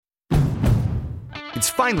It's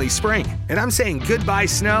finally spring, and I'm saying goodbye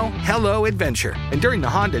snow, hello adventure. And during the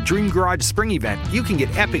Honda Dream Garage Spring Event, you can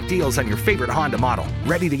get epic deals on your favorite Honda model.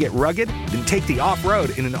 Ready to get rugged? Then take the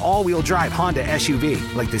off-road in an all-wheel drive Honda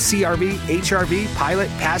SUV, like the CR-V, HR-V, Pilot,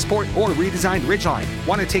 Passport, or redesigned Ridgeline.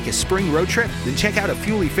 Want to take a spring road trip? Then check out a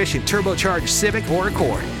fuel-efficient turbocharged Civic or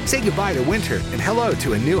Accord. Say goodbye to winter and hello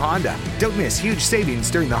to a new Honda. Don't miss huge savings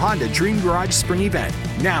during the Honda Dream Garage Spring Event.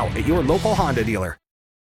 Now at your local Honda dealer.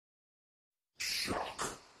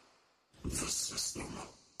 The system.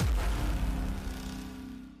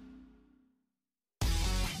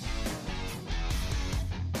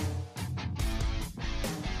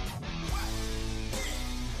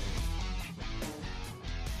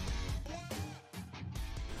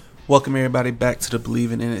 Welcome everybody back to the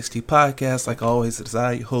Believe in NXT podcast. Like always, it is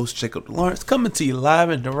I, your host Jacob Lawrence, coming to you live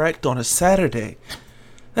and direct on a Saturday.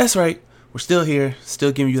 That's right, we're still here,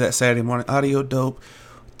 still giving you that Saturday morning audio dope.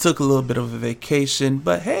 Took a little bit of a vacation,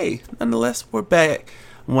 but hey, nonetheless, we're back.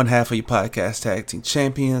 One half of your podcast tag team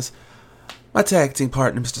champions. My tag team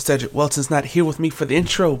partner, Mr. Cedric Welton's not here with me for the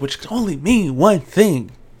intro, which can only mean one thing.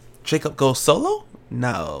 Jacob goes solo?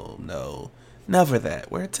 No, never that.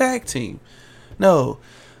 We're a tag team. No,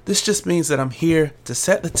 this just means that I'm here to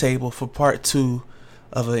set the table for part 2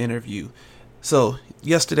 of an interview. So,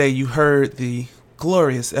 yesterday you heard the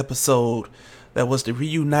glorious episode that was the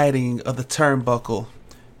reuniting of the Turnbuckle.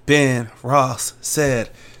 Ben, Ross, Ced,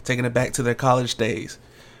 taking it back to their college days.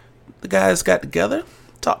 The guys got together,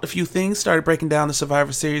 talked a few things, started breaking down the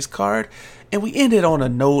Survivor Series card, and we ended on a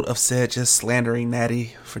note of Ced just slandering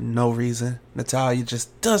Natty for no reason. Natalya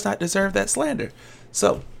just does not deserve that slander.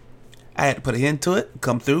 So, I had to put an end to it,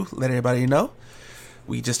 come through, let everybody know.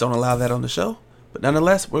 We just don't allow that on the show. But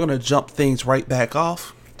nonetheless, we're going to jump things right back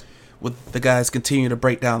off with the guys continue to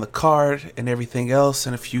break down the card and everything else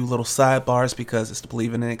and a few little sidebars because it's the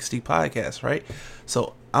Believe in NXT podcast, right?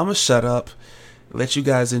 So I'm going to shut up, let you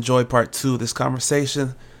guys enjoy part 2 of this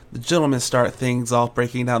conversation. The gentlemen start things off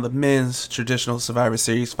breaking down the men's traditional Survivor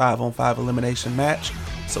Series 5-on-5 elimination match.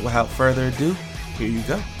 So without further ado, here you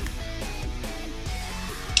go.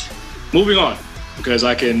 Moving on, because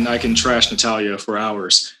I can trash Natalya for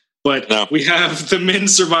hours. But no. We have the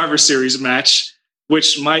men's Survivor Series match,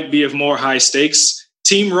 which might be of more high stakes.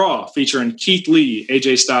 Team Raw featuring Keith Lee,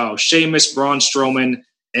 AJ Styles, Sheamus, Braun Strowman,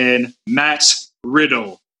 and Matt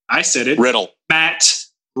Riddle. I said it. Riddle. Matt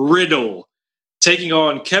Riddle. Taking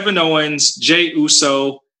on Kevin Owens, Jey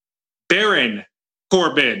Uso, Baron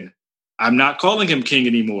Corbin. I'm not calling him king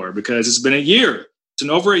anymore because it's been a year. It's been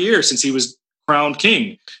over a year since he was crowned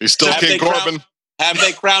king. He's still King Corbin. Have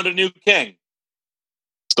they crowned a new king?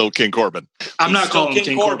 Still King Corbin. I'm not calling him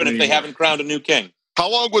King Corbin if they haven't crowned a new king. How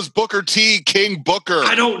long was Booker T King Booker?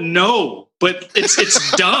 I don't know, but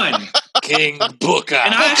it's done. King Booker.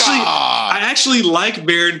 And I actually like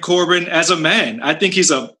Baron Corbin as a man. I think he's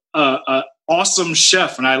a awesome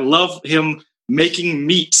chef, and I love him making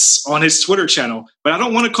meats on his Twitter channel. But I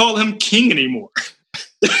don't want to call him king anymore.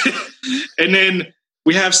 And then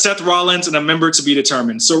we have Seth Rollins and a member to be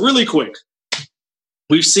determined. So really quick,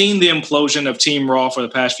 we've seen the implosion of Team Raw for the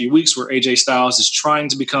past few weeks where AJ Styles is trying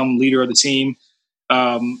to become leader of the team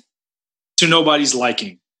to nobody's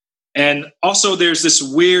liking. And also there's this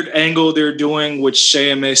weird angle they're doing with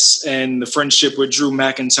Sheamus and the friendship with Drew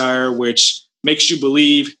McIntyre, which makes you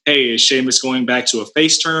believe, hey, is Sheamus going back to a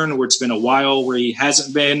face turn where it's been a while where he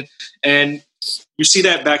hasn't been? And you see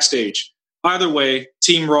that backstage. Either way,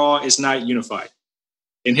 Team Raw is not unified.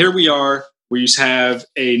 And here we are, where you have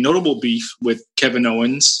a notable beef with Kevin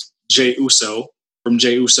Owens, Jey Uso, from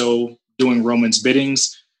Jey Uso doing Roman's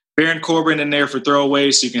biddings. Baron Corbin in there for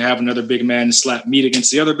throwaways, so you can have another big man slap meat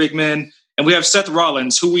against the other big men. And we have Seth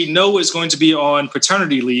Rollins, who we know is going to be on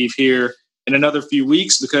paternity leave here in another few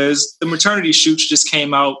weeks because the maternity shoots just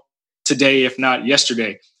came out today, if not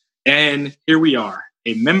yesterday. And here we are,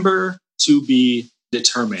 a member to be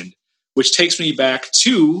determined, which takes me back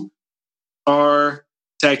to our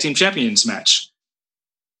Tag Team Champions match.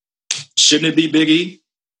 Shouldn't it be Big E?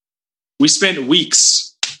 We spent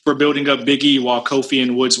weeks for building up Big E while Kofi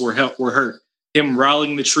and Woods were hurt. Him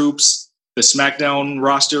rallying the troops, the SmackDown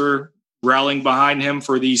roster rallying behind him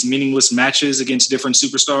for these meaningless matches against different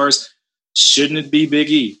superstars. Shouldn't it be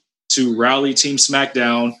Big E to rally Team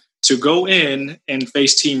SmackDown to go in and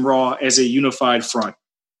face Team Raw as a unified front?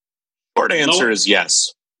 Short answer is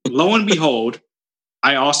yes. Lo and behold,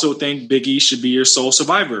 I also think Big E should be your sole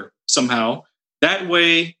survivor somehow. That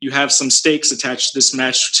way, you have some stakes attached to this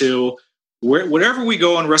match till wherever we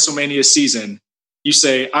go on WrestleMania season, you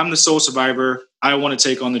say, I'm the sole survivor. I want to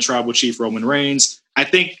take on the tribal chief Roman Reigns. I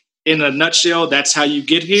think in a nutshell, that's how you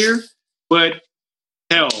get here. But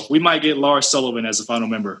Hell, we might get Lars Sullivan as a final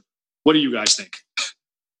member. What do you guys think?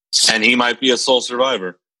 And he might be a sole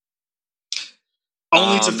survivor.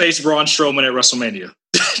 Only to face Braun Strowman at WrestleMania.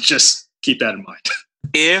 Just keep that in mind.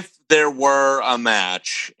 If there were a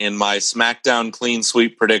match in my SmackDown clean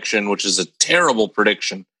sweep prediction, which is a terrible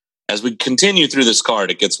prediction, as we continue through this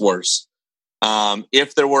card, it gets worse.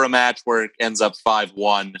 If there were a match where it ends up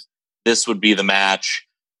 5-1, this would be the match.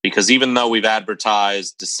 Because even though we've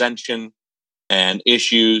advertised dissension and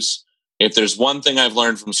issues, if there's one thing I've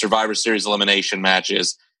learned from Survivor Series elimination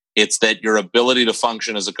matches, it's that your ability to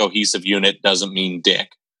function as a cohesive unit doesn't mean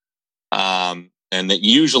dick. And that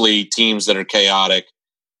usually teams that are chaotic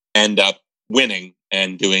end up winning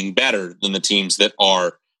and doing better than the teams that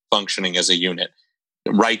are functioning as a unit.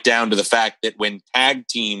 Right down to the fact that when tag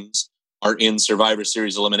teams are in Survivor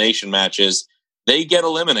Series elimination matches, they get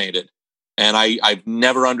eliminated. And I've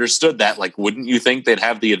never understood that. Like, wouldn't you think they'd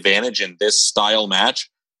have the advantage in this style match?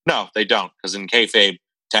 No, they don't. Because in kayfabe,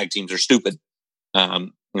 tag teams are stupid.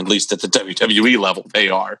 At least at the WWE level, they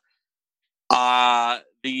are.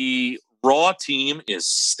 The Raw team is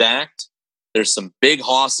stacked. There's some big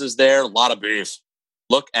hosses there. A lot of beef.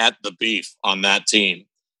 Look at the beef on that team.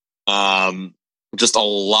 Just a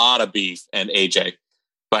lot of beef and AJ.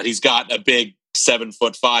 But he's got a big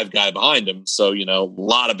 7'5" guy behind him. So, a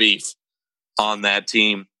lot of beef on that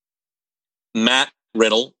team. Matt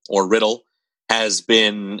Riddle has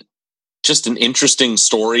been just an interesting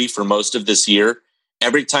story for most of this year.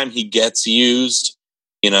 Every time he gets used,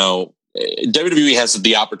 WWE has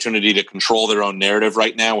the opportunity to control their own narrative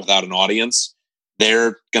right now without an audience.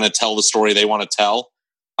 They're going to tell the story they want to tell.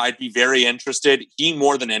 I'd be very interested. He,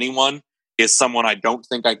 more than anyone, is someone I don't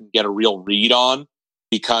think I can get a real read on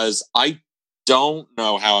because I don't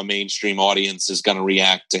know how a mainstream audience is going to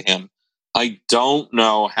react to him. I don't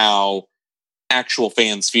know how actual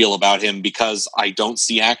fans feel about him because I don't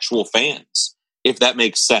see actual fans, if that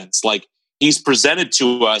makes sense. Like, he's presented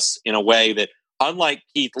to us in a way that, unlike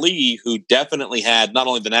Keith Lee, who definitely had not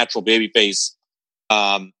only the natural babyface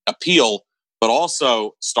appeal, but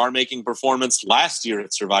also star-making performance last year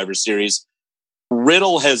at Survivor Series,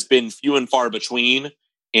 Riddle has been few and far between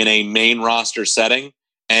in a main roster setting,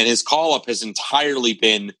 and his call-up has entirely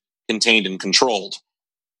been contained and controlled.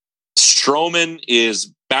 Strowman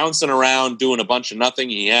is bouncing around doing a bunch of nothing.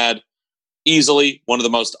 He had easily one of the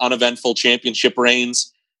most uneventful championship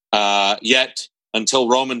reigns yet until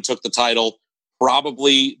Roman took the title.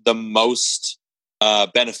 Probably the most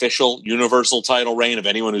beneficial universal title reign of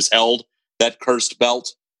anyone who's held that cursed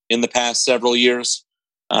belt in the past several years.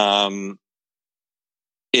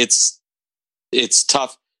 It's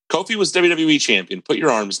tough. Kofi was WWE champion. Put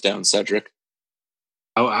your arms down, Cedric.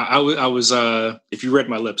 I was if you read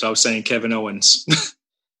my lips, I was saying Kevin Owens.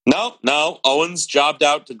 No. Owens jobbed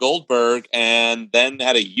out to Goldberg and then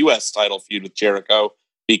had a U.S. title feud with Jericho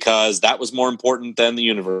because that was more important than the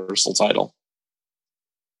Universal title.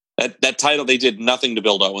 That title, they did nothing to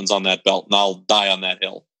build Owens on that belt, and I'll die on that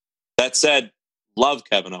hill. That said, love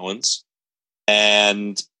Kevin Owens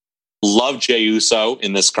and love Jey Uso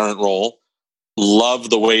in this current role. Love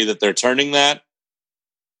the way that they're turning that.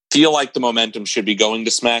 Feel like the momentum should be going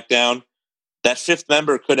to SmackDown. That fifth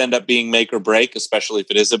member could end up being make or break, especially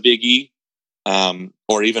if it is a Big E,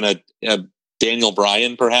 or even a Daniel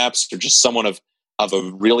Bryan, perhaps, or just someone of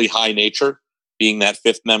a really high nature being that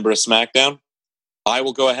fifth member of SmackDown. I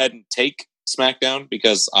will go ahead and take SmackDown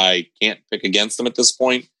because I can't pick against them at this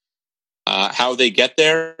point. How they get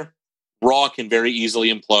there, Raw can very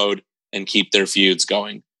easily implode and keep their feuds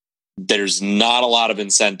going. There's not a lot of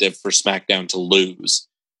incentive for SmackDown to lose,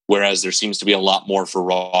 whereas there seems to be a lot more for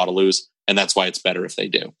Raw to lose, and that's why it's better if they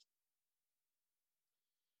do.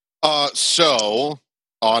 So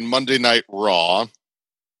on Monday Night Raw,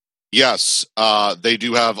 yes, they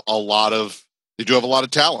do have a lot of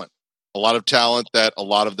talent. A lot of talent that a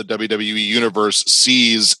lot of the WWE universe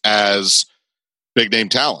sees as big name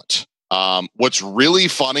talent. What's really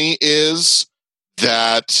funny is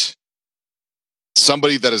that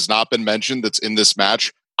somebody that has not been mentioned that's in this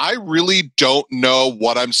match, I really don't know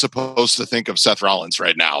what I'm supposed to think of Seth Rollins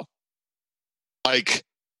right now. Like,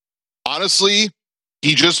 honestly,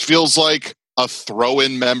 he just feels like a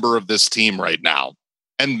throw-in member of this team right now.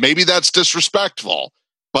 And maybe that's disrespectful,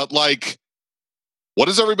 but like, what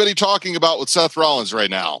is everybody talking about with Seth Rollins right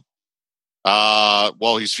now?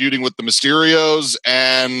 Well, he's feuding with the Mysterios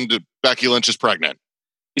and Becky Lynch is pregnant.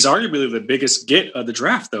 He's arguably the biggest get of the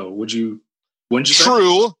draft, though. Wouldn't you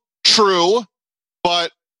say? True.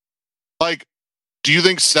 But like, do you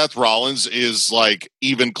think Seth Rollins is like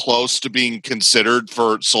even close to being considered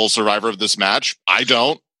for sole survivor of this match? I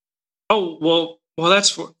don't. Oh, well, Well, that's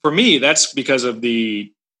for me, that's because of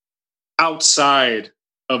the outside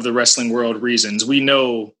of the wrestling world reasons. We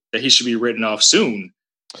know that he should be written off soon,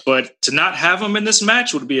 but to not have him in this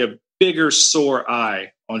match would be a bigger sore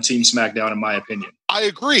eye on Team SmackDown, in my opinion. I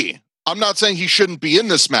agree. I'm not saying he shouldn't be in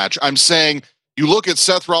this match. I'm saying you look at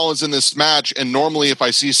Seth Rollins in this match, and normally if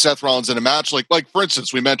I see Seth Rollins in a match, like for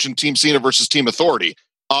instance, we mentioned Team Cena versus Team Authority.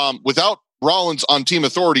 Without Rollins on Team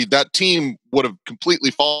Authority, that team would have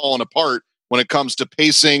completely fallen apart when it comes to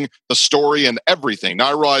pacing the story and everything. Now,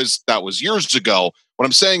 I realize that was years ago. What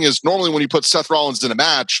I'm saying is normally when you put Seth Rollins in a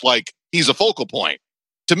match, like he's a focal point.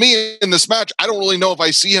 To me, in this match, I don't really know if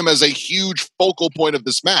I see him as a huge focal point of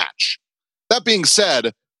this match. That being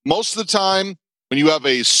said, most of the time when you have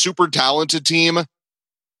a super talented team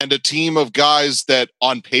and a team of guys that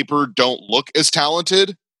on paper don't look as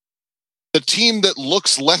talented, the team that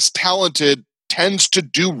looks less talented tends to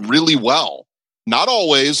do really well. Not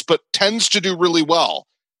always, but tends to do really well.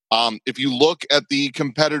 If you look at the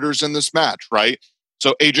competitors in this match, right?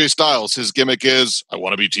 So AJ Styles, his gimmick is, I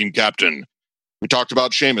want to be team captain. We talked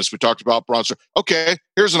about Sheamus. We talked about Braun Strowman. Okay,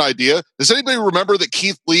 here's an idea. Does anybody remember that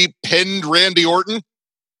Keith Lee pinned Randy Orton?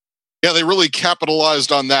 Yeah, they really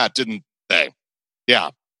capitalized on that, didn't they? Yeah,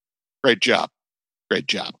 great job. Great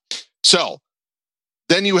job. So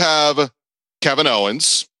then you have Kevin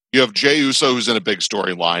Owens. You have Jey Uso, who's in a big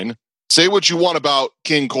storyline. Say what you want about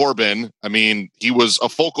King Corbin. I mean, he was a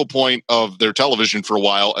focal point of their television for a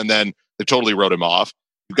while, and then they totally wrote him off.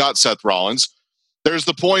 You've got Seth Rollins. There's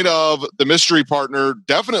the point of the mystery partner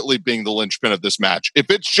definitely being the linchpin of this match.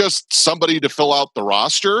 If it's just somebody to fill out the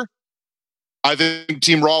roster, I think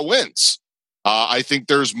Team Raw wins. I think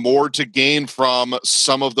there's more to gain from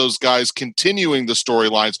some of those guys continuing the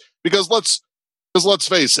storylines because let's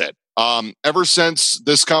face it. Ever since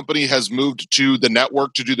this company has moved to the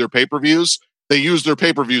network to do their pay-per-views, they use their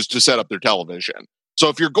pay-per-views to set up their television. So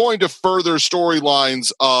if you're going to further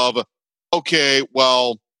storylines of, okay,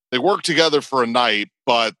 well, they work together for a night,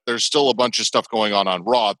 but there's still a bunch of stuff going on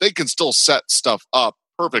Raw, they can still set stuff up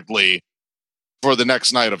perfectly for the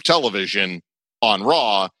next night of television on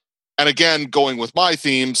Raw. And again, going with my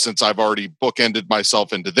theme, since I've already bookended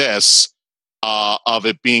myself into this, of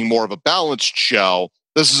it being more of a balanced show,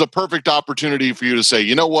 this is a perfect opportunity for you to say,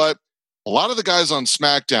 you know what? A lot of the guys on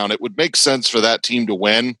SmackDown, it would make sense for that team to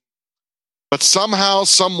win. But somehow,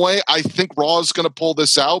 some way, I think Raw is going to pull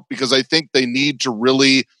this out because I think they need to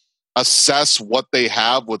really assess what they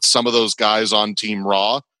have with some of those guys on Team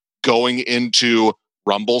Raw going into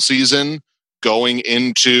Rumble season, going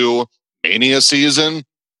into Mania season.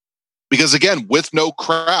 Because again, with no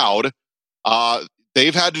crowd,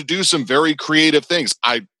 they've had to do some very creative things.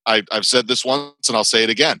 I've said this once and I'll say it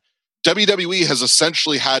again. WWE has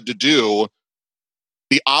essentially had to do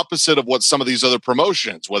the opposite of what some of these other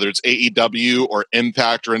promotions, whether it's AEW or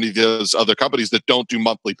Impact or any of those other companies that don't do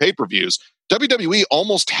monthly pay-per-views, WWE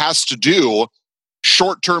almost has to do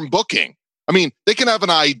short-term booking. I mean, they can have an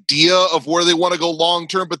idea of where they want to go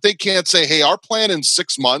long-term, but they can't say, hey, our plan in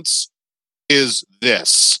 6 months is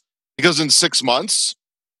this. Because in 6 months,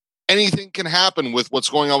 anything can happen with what's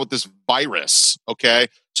going on with this virus, okay?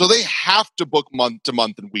 So they have to book month to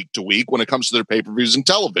month and week to week when it comes to their pay-per-views and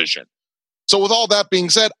television. So with all that being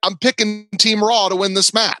said, I'm picking Team Raw to win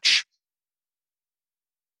this match.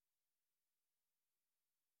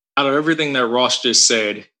 Out of everything that Ross just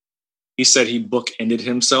said, he said he bookended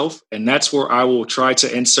himself, and that's where I will try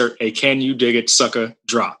to insert a "Can you dig it, sucker?"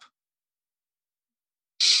 drop.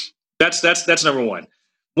 That's number one.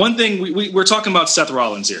 One thing we're talking about Seth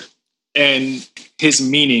Rollins here and his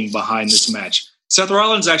meaning behind this match. Seth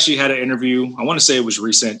Rollins actually had an interview. I want to say it was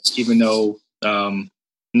recent, even though none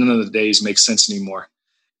of the days make sense anymore.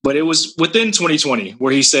 But it was within 2020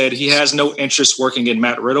 where he said he has no interest working in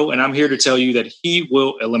Matt Riddle. And I'm here to tell you that he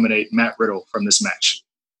will eliminate Matt Riddle from this match.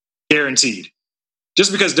 Guaranteed.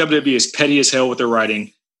 Just because WWE is petty as hell with their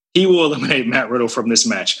writing, he will eliminate Matt Riddle from this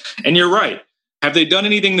match. And you're right. Have they done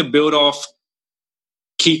anything to build off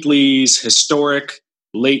Keith Lee's historic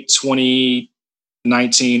late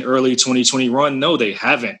 2019, early 2020 run? No, they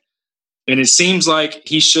haven't. And it seems like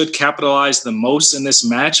he should capitalize the most in this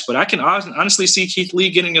match. But I can honestly see Keith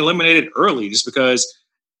Lee getting eliminated early just because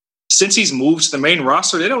since he's moved to the main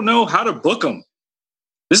roster, they don't know how to book him.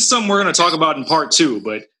 This is something we're going to talk about in part 2.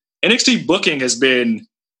 But NXT booking has been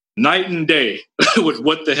night and day with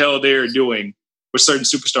what the hell they're doing with certain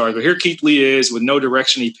superstars. But here Keith Lee is with no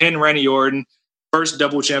direction. He pinned Randy Orton. First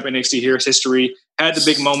double champ in NXT history, had the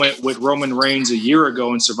big moment with Roman Reigns a year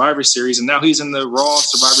ago in Survivor Series, and now he's in the Raw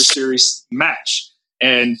Survivor Series match.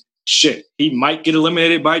 And shit, he might get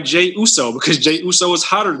eliminated by Jey Uso because Jey Uso is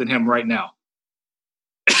hotter than him right now.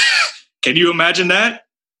 Can you imagine that?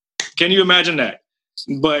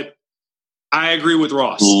 But I agree with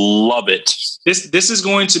Ross. Love it. This is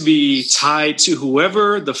going to be tied to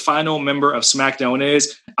whoever the final member of SmackDown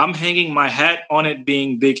is. I'm hanging my hat on it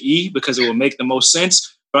being Big E because it will make the most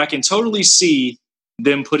sense. But I can totally see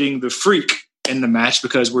them putting the Freak in the match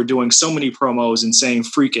because we're doing so many promos and saying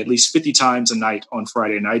Freak at least 50 times a night on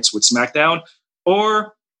Friday nights with SmackDown.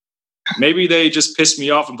 Or maybe they just pissed me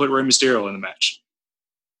off and put Rey Mysterio in the match.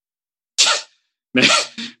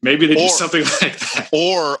 Maybe they do something like that.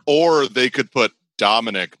 Or they could put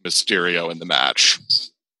Dominic Mysterio in the match.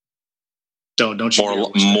 Don't you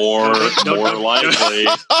more likely.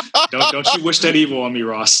 Don't you wish that evil on me,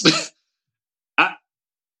 Ross.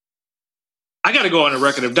 I got to go on the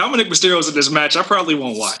record. If Dominic Mysterio's in this match, I probably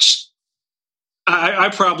won't watch. I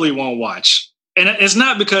probably won't watch. And it's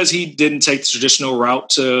not because he didn't take the traditional route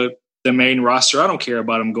to the main roster. I don't care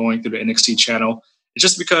about him going through the NXT channel. It's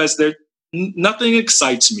just because nothing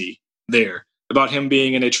excites me there about him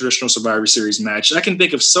being in a traditional Survivor Series match. I can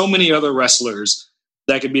think of so many other wrestlers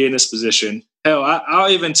that could be in this position. Hell,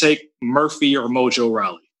 I'll even take Murphy or Mojo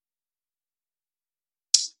Rawley.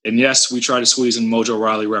 And yes, we try to squeeze in Mojo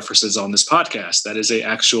Rawley references on this podcast. That is an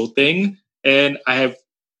actual thing. And I have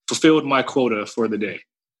fulfilled my quota for the day.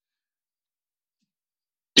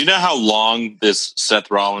 Do you know how long this Seth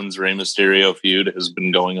Rollins-Rey Mysterio feud has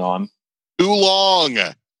been going on? Too long.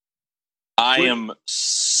 I am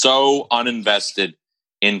so uninvested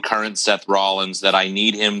in current Seth Rollins that I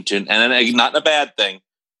need him to, and not a bad thing,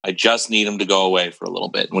 I just need him to go away for a little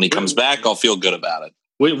bit. When he comes back, I'll feel good about it.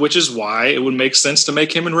 Which is why it would make sense to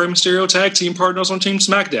make him and Rey Mysterio tag team partners on Team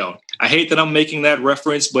SmackDown. I hate that I'm making that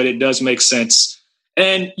reference, but it does make sense.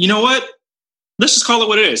 And you know what? Let's just call it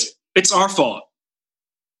what it is. It's our fault.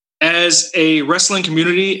 As a wrestling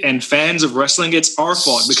community and fans of wrestling, it's our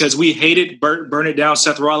fault because we hated Burn It Down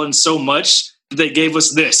Seth Rollins so much that they gave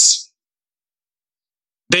us this.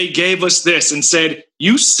 They gave us this and said,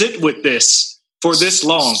 you sit with this for this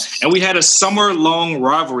long. And we had a summer-long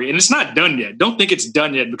rivalry. And it's not done yet. Don't think it's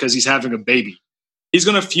done yet because he's having a baby. He's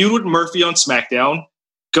going to feud with Murphy on SmackDown,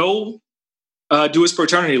 go do his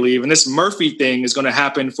paternity leave. And this Murphy thing is going to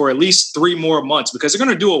happen for at least 3 more months because they're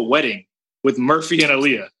going to do a wedding with Murphy and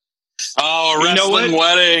Aaliyah. Oh, a wrestling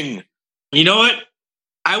wedding. You know what?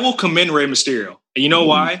 I will commend Rey Mysterio. And you know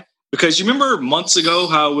why? Because you remember months ago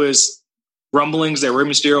how it was rumblings that Rey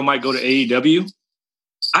Mysterio might go to AEW?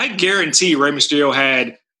 I guarantee Rey Mysterio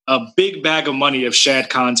had a big bag of money of Shad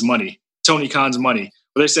Khan's money, Tony Khan's money,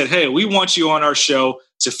 where they said, hey, we want you on our show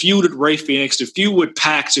to feud with Rey Fenix, to feud with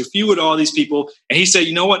PAC, to feud with all these people. And he said,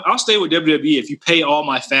 you know what? I'll stay with WWE if you pay all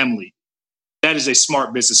my family. That is a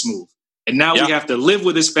smart business move. And now we have to live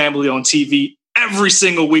with his family on TV every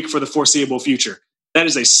single week for the foreseeable future. That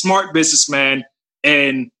is a smart businessman.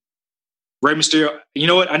 And Rey Mysterio, you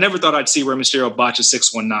know what? I never thought I'd see Rey Mysterio botch a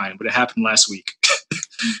 619, but it happened last week.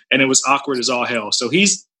 And it was awkward as all hell. So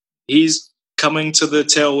he's coming to the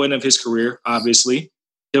tail end of his career, obviously.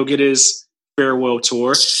 He'll get his farewell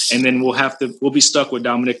tour, and then we'll be stuck with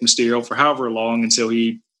Dominic Mysterio for however long until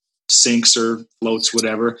he sinks or floats,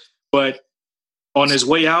 whatever. But on his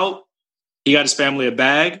way out, he got his family a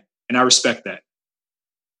bag, and I respect that.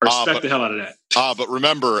 I respect the hell out of that. But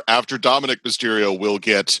remember, after Dominic Mysterio, we'll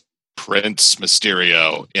get Prince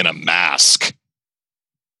Mysterio in a mask.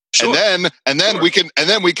 Sure. And then we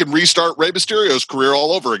can restart Rey Mysterio's career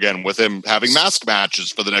all over again with him having mask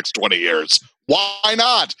matches for the next 20 years. Why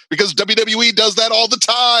not? Because WWE does that all the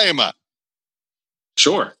time.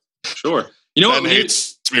 Sure. You know what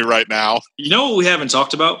hates me right now. You know what we haven't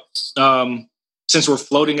talked about? Since we're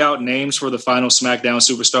floating out names for the final SmackDown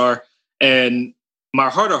superstar, and my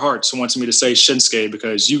heart of hearts wants me to say Shinsuke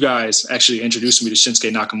because you guys actually introduced me to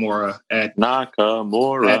Shinsuke Nakamura at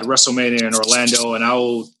WrestleMania in Orlando, and I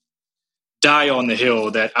will die on the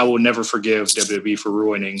hill that I will never forgive WWE for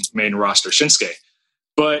ruining main roster Shinsuke.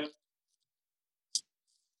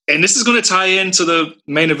 And this is going to tie into the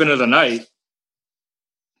main event of the night.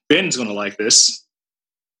 Ben's going to like this.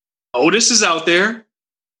 Otis is out there.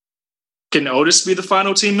 Can Otis be the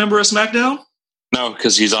final team member of SmackDown? No,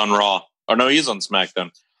 because he's on Raw. Or no, he's on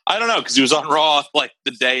SmackDown. I don't know, because he was on Raw like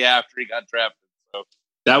the day after he got drafted. So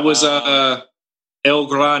that was El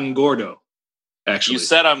Gran Gordo, actually. You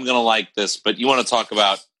said I'm going to like this, but you want to talk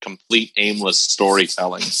about complete aimless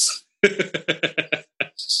storytelling.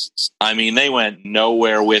 I mean, they went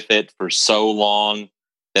nowhere with it for so long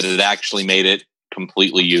that it actually made it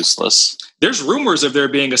completely useless. There's rumors of there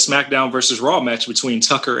being a SmackDown versus Raw match between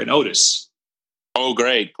Tucker and Otis. Oh,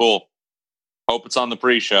 great. Cool. Hope it's on the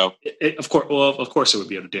pre-show. Of course it would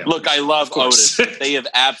be on the damn. Look, I love Otis. They have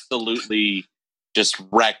absolutely just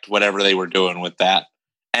wrecked whatever they were doing with that.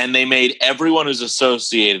 And they made everyone who's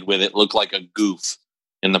associated with it look like a goof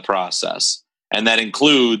in the process. And that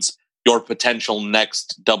includes your potential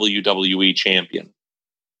next WWE champion.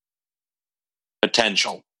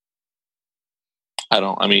 Potential.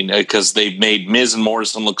 Because they made Miz and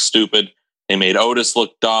Morrison look stupid. They made Otis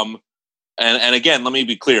look dumb. And again, let me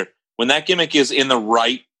be clear. When that gimmick is in the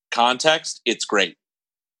right context, it's great.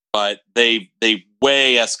 But they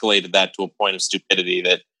way escalated that to a point of stupidity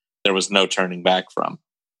that there was no turning back from.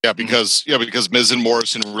 Yeah, because Miz and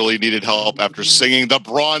Morrison really needed help after singing the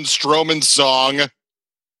Braun Strowman song.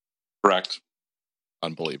 Correct.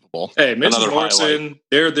 Unbelievable. Hey, Miz and Morrison,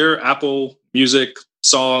 their Apple Music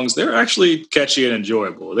songs, they're actually catchy and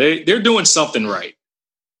enjoyable. They're doing something right.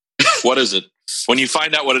 What is it? When you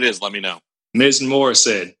find out what it is, let me know. Miz and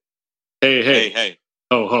Morrison. Hey.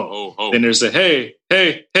 Ho, ho. Oh, oh. Then there's the hey.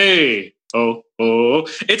 Oh.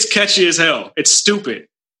 It's catchy as hell. It's stupid.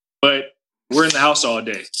 But we're in the house all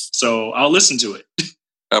day. So I'll listen to it.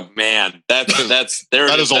 Oh, man. That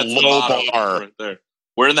is a low bar. Right there.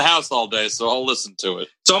 We're in the house all day, so I'll listen to it.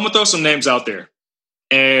 So I'm going to throw some names out there.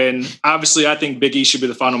 And obviously, I think Big E should be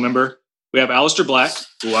the final member. We have Aleister Black,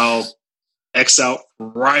 who I'll X out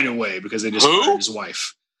right away because they just fired his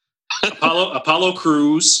wife. Apollo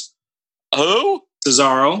Crews. Who?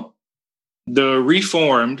 Cesaro. The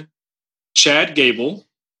reformed Chad Gable.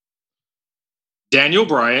 Daniel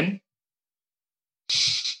Bryan.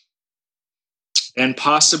 And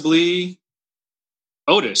possibly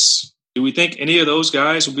Otis. Do we think any of those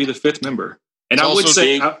guys will be the fifth member? And I would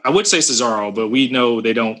say Cesaro, but we know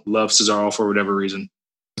they don't love Cesaro for whatever reason.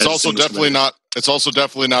 It's also definitely not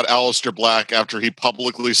Aleister Black after he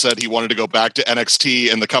publicly said he wanted to go back to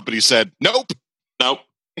NXT and the company said, nope.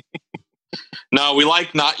 No, we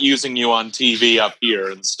like not using you on TV up here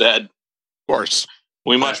instead. Of course.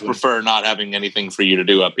 We much prefer not having anything for you to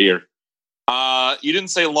do up here. You didn't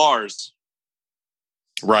say Lars.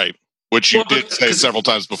 Right. Which you did say several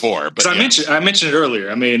times before. But I mentioned it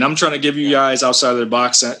earlier. I mean, I'm trying to give you guys outside of the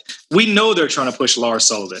box. We know they're trying to push Lars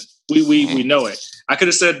Sullivan. We know it. I could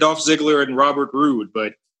have said Dolph Ziggler and Robert Roode,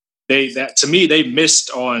 but they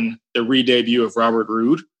missed on the re-debut of Robert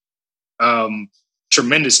Roode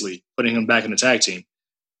tremendously, putting him back in the tag team.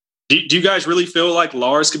 Do you guys really feel like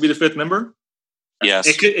Lars could be the fifth member? Yes.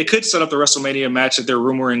 It could set up the WrestleMania match that they're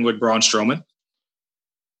rumoring with Braun Strowman.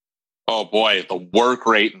 Oh, boy, the work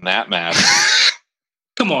rate in that match.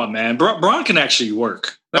 Come on, man. Braun can actually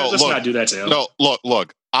work. Let's not do that to him. No,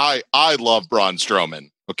 look. I love Braun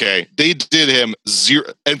Strowman. Okay, they did him zero.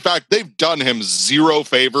 In fact, they've done him zero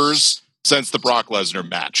favors since the Brock Lesnar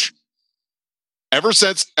match. Ever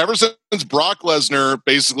since Brock Lesnar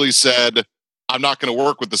basically said, "I'm not going to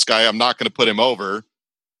work with this guy. I'm not going to put him over."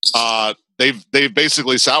 They've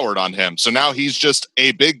basically soured on him. So now he's just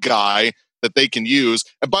a big guy that they can use.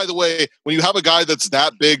 And by the way, when you have a guy that's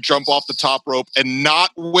that big jump off the top rope and not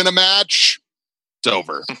win a match, it's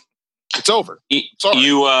over. It's over.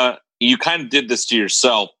 Sorry. You kind of did this to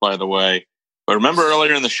yourself, by the way. But remember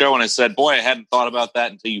earlier in the show when I said, boy, I hadn't thought about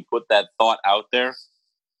that until you put that thought out there?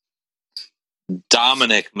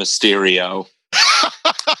 Dominic Mysterio.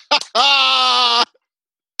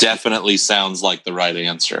 Definitely sounds like the right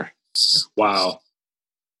answer. Wow.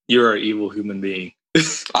 You're an evil human being.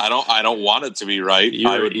 I don't want it to be right.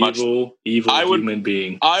 You're an evil human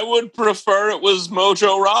being. I would prefer it was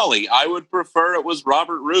Mojo Rawley. I would prefer it was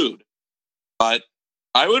Robert Roode. But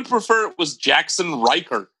I would prefer it was Jackson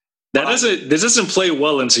Riker. This doesn't play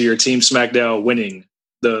well into your Team SmackDown winning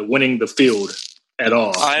the field at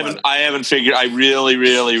all. I haven't figured. I really,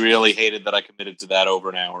 really, really hated that I committed to that over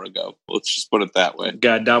an hour ago. Let's just put it that way.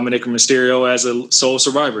 Got Dominic Mysterio as a sole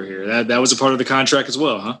survivor here. That was a part of the contract as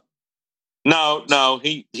well, huh? No,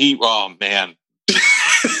 he. Oh man,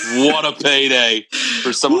 what a payday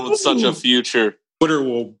for someone with such a future. Twitter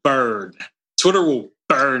will burn. Twitter will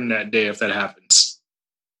burn that day if that happens.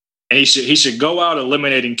 And he should go out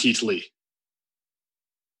eliminating Keith Lee.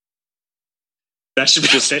 That should be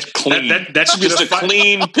just clean. That should be just a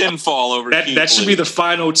clean pinfall over. That should be the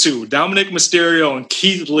final two: Dominic Mysterio and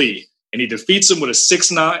Keith Lee, and he defeats him with a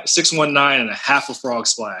 619 and a half a frog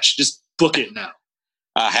splash. Just book it now.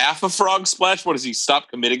 A half a frog splash? What does he stop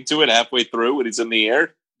committing to it halfway through when he's in the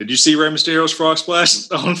air? Did you see Rey Mysterio's frog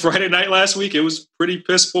splash on Friday night last week? It was pretty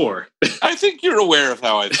piss poor. I think you're aware of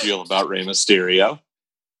how I feel about Rey Mysterio.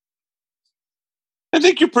 I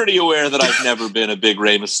think you're pretty aware that I've never been a big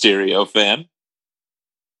Rey Mysterio fan.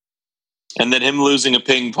 And that him losing a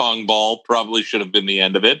ping pong ball probably should have been the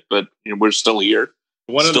end of it, but we're still here.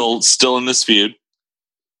 Still in this feud.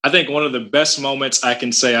 I think one of the best moments I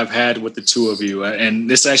can say I've had with the two of you, and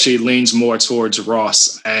this actually leans more towards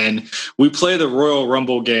Ross, and we play the Royal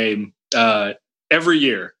Rumble game every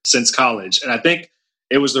year since college. And I think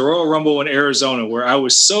it was the Royal Rumble in Arizona where I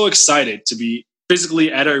was so excited to be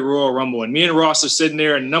physically at a Royal Rumble. And me and Ross are sitting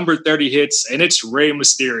there and number 30 hits, and it's Rey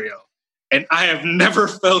Mysterio. And I have never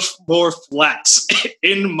felt more flat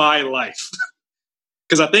in my life.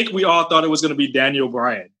 Because I think we all thought it was going to be Daniel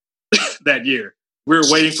Bryan that year. We were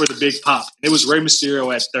waiting for the big pop. It was Rey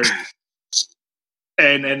Mysterio at 30.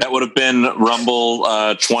 And that would have been Rumble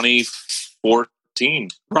 2014.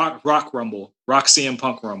 Rock Rumble. Rock CM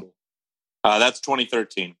Punk Rumble. That's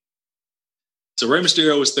 2013. So Rey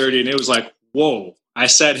Mysterio was 30, and it was like, whoa. I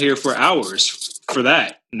sat here for hours for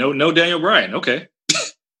that. No Daniel Bryan. Okay.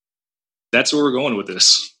 That's where we're going with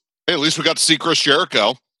this. Hey, at least we got to see Chris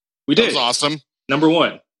Jericho. We did. That was awesome. Number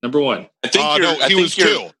one. I think he was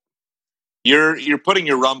two. You're putting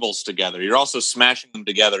your rumbles together. You're also smashing them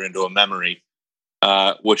together into a memory,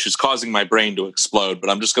 which is causing my brain to explode. But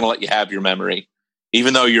I'm just going to let you have your memory,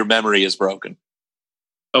 even though your memory is broken.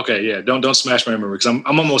 Okay, yeah. Don't smash my memory because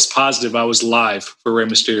I'm almost positive I was live for Rey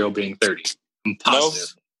Mysterio being 30. I'm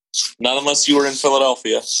positive. No, not unless you were in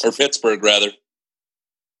Philadelphia or Pittsburgh, rather.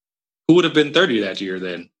 Who would have been 30 that year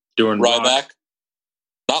then? During Ryback?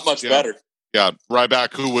 Not much better. Yeah,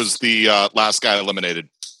 Ryback, who was the last guy eliminated.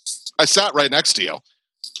 I sat right next to you.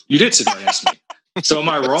 You did sit right next to me. So am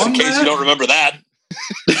I wrong? In case you don't remember that.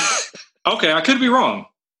 Okay, I could be wrong.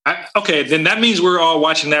 Okay, then that means we're all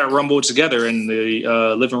watching that Rumble together in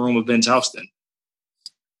the living room of Ben's house then.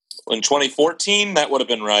 In 2014, that would have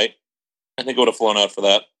been right. I think it would have flown out for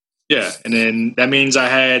that. Yeah, and then that means I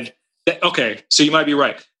had... Okay, so you might be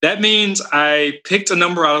right. That means I picked a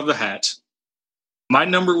number out of the hat. My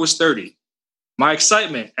number was 30. My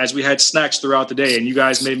excitement as we had snacks throughout the day, and you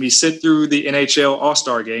guys made me sit through the NHL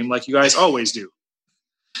All-Star game like you guys always do.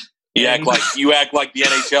 You act like the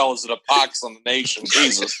NHL is an pox on the nation.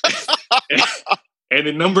 Jesus. And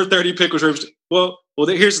the number 30 pick was well.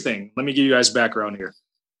 Here's the thing. Let me give you guys background here.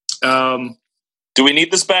 Do we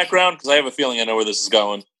need this background? Because I have a feeling I know where this is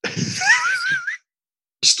going.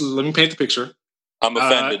 Just let me paint the picture. I'm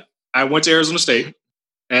offended. I went to Arizona State.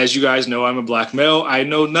 As you guys know, I'm a black male. I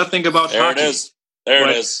know nothing about hockey. There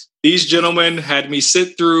it is. These gentlemen had me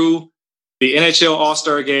sit through the NHL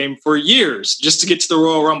All-Star game for years just to get to the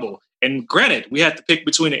Royal Rumble. And granted, we had to pick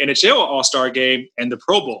between the NHL All-Star game and the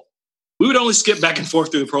Pro Bowl. We would only skip back and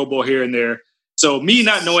forth through the Pro Bowl here and there. So me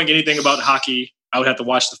not knowing anything about hockey, I would have to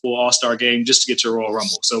watch the full All-Star game just to get to a Royal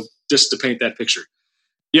Rumble. So just to paint that picture.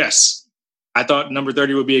 Yes, I thought number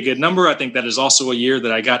 30 would be a good number. I think that is also a year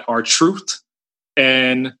that I got R-Truth.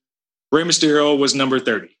 And Rey Mysterio was number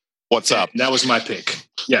 30. What's up? And that was my pick.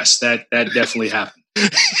 Yes, that definitely happened.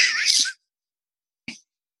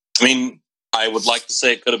 I mean, I would like to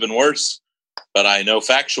say it could have been worse, but I know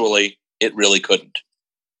factually it really couldn't.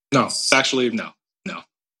 No, factually, no.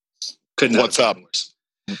 Couldn't. What's up?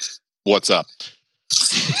 What's up?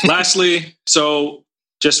 Lastly, so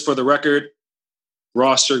just for the record,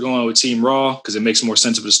 roster going with Team Raw because it makes more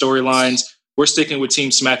sense of the storylines. We're sticking with Team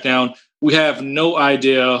SmackDown. We have no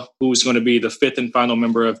idea who's going to be the fifth and final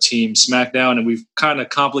member of Team SmackDown, and we've kind of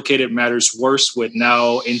complicated matters worse with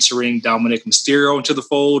now entering Dominic Mysterio into the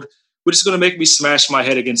fold, which is going to make me smash my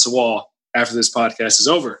head against the wall after this podcast is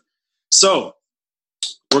over. So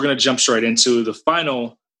we're going to jump straight into the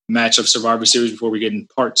final match of Survivor Series before we get in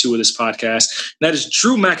part 2 of this podcast. And that is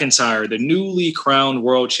Drew McIntyre, the newly crowned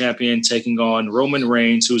world champion, taking on Roman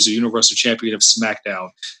Reigns, who is the Universal Champion of SmackDown.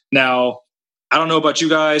 Now, I don't know about you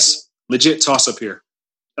guys. Legit toss-up here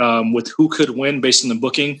with who could win based on the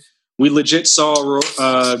booking. We legit saw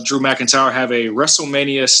Drew McIntyre have a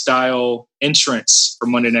WrestleMania-style entrance for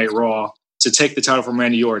Monday Night Raw to take the title from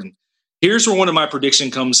Randy Orton. Here's where one of my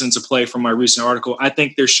predictions comes into play from my recent article. I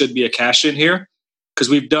think there should be a cash-in here because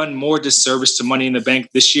we've done more disservice to Money in the Bank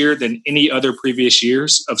this year than any other previous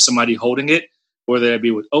years of somebody holding it, whether that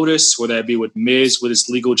be with Otis, whether that be with Miz with his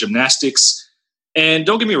legal gymnastics. And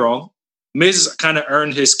don't get me wrong, Miz kind of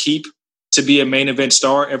earned his keep to be a main event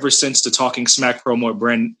star ever since the Talking Smack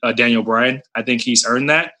promo at Daniel Bryan. I think he's earned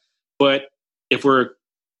that. But if we're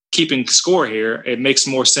keeping score here, it makes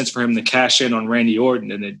more sense for him to cash in on Randy Orton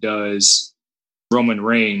than it does Roman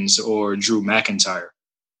Reigns or Drew McIntyre.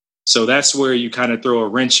 So that's where you kind of throw a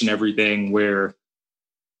wrench in everything where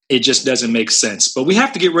it just doesn't make sense. But we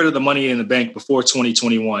have to get rid of the Money in the Bank before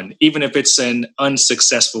 2021, even if it's an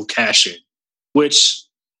unsuccessful cash-in, which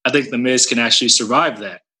I think The Miz can actually survive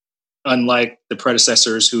that, unlike the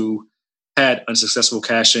predecessors who had unsuccessful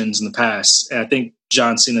cash-ins in the past. And I think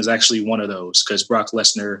John Cena is actually one of those because Brock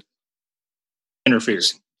Lesnar interfered.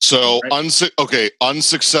 So,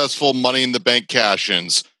 unsuccessful Money in the Bank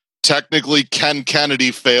cash-ins. Technically, Ken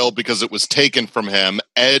Kennedy failed because it was taken from him.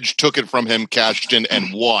 Edge took it from him, cashed in,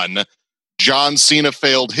 and won. John Cena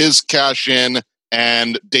failed his cash-in,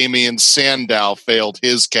 and Damian Sandow failed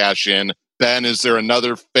his cash-in. Ben, is there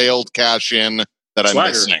another failed cash-in that I'm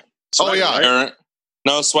missing? Swagger, right?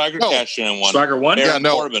 No, Swagger cashed in and won. Swagger won?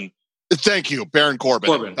 Corbin. Thank you, Baron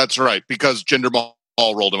Corbin. That's right, because Jinder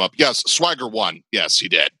Mahal rolled him up. Yes, Swagger won. Yes, he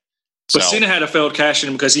did. But Cena had a failed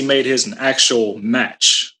cash-in because he made his an actual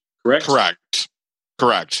match. Correct.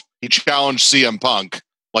 He challenged CM Punk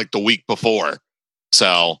like the week before.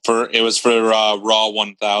 So it was for Raw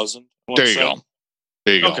 1000. There you go.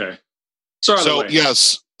 Okay. So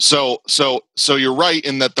yes. So you're right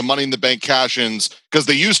in that the Money in the Bank cash-ins, because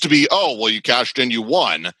they used to be, you cashed in, you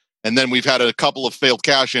won. And then we've had a couple of failed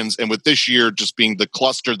cash-ins. And with this year just being the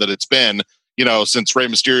cluster that it's been, since Rey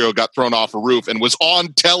Mysterio got thrown off a roof and was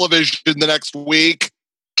on television the next week.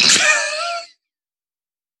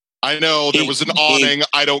 I know there was an awning.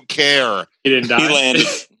 I don't care. He didn't die. He landed.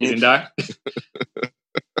 He didn't die.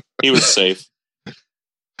 He was safe.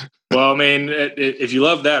 Well, I mean, if you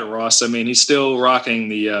love that, Ross, I mean, he's still rocking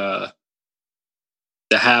the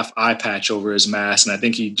half eye patch over his mask, and I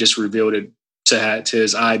think he just revealed it to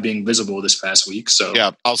his eye being visible this past week. So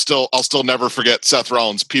yeah, I'll still never forget Seth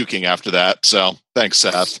Rollins puking after that. So thanks,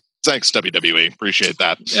 Seth. Thanks, WWE. Appreciate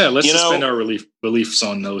that. Yeah, let's suspend our beliefs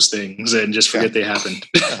on those things and just forget they happened.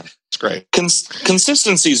 It's great.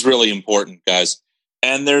 Consistency is really important, guys.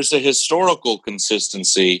 And there's a historical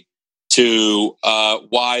consistency to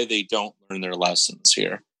why they don't learn their lessons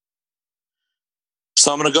here.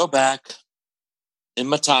 So I'm going to go back in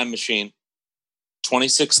my time machine.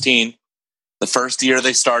 2016, the first year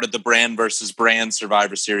they started the brand versus brand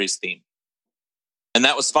Survivor Series theme. And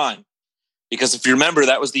that was fine. Because if you remember,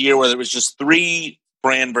 that was the year where there was just 3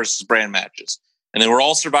 brand versus brand matches. And they were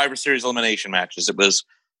all Survivor Series elimination matches. It was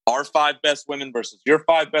our 5 best women versus your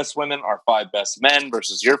 5 best women, our 5 best men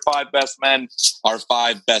versus your 5 best men, our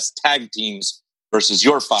 5 best tag teams versus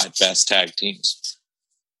your 5 best tag teams.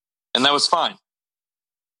 And that was fine.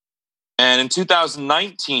 And in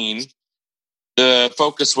 2019, the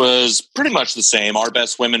focus was pretty much the same. Our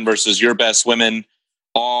best women versus your best women.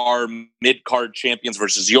 Our mid-card champions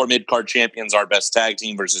versus your mid-card champions, our best tag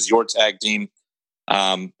team versus your tag team,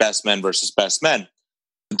 best men versus best men.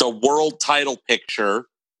 The world title picture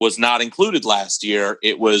was not included last year.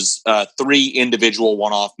 It was 3 individual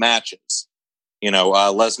one-off matches.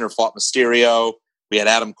 Lesnar fought Mysterio. We had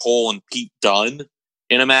Adam Cole and Pete Dunne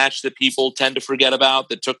in a match that people tend to forget about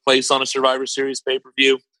that took place on a Survivor Series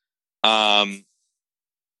pay-per-view. And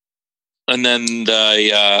then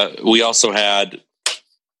we also had...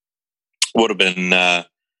 What would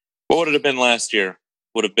it have been last year?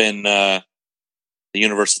 Would have been the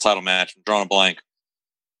Universal title match. I'm drawing a blank.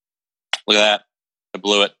 Look at that. I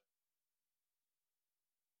blew it.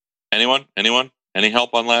 Anyone? Any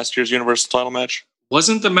help on last year's Universal title match?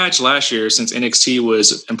 Wasn't the match last year, since NXT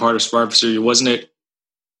was in part of Survivor Series, wasn't it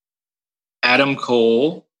Adam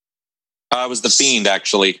Cole? It was The Fiend,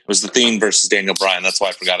 actually. It was The Fiend versus Daniel Bryan. That's why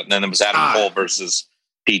I forgot it. And then it was Adam Cole versus...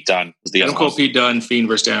 Pete Dunne was the Adam Cole, Pete Dunne, Fiend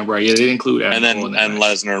versus Daniel Bryan. Yeah, they didn't include Adam Cole and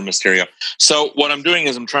Lesnar, Mysterio. So what I'm doing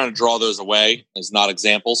is I'm trying to draw those away as not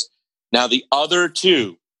examples. Now the other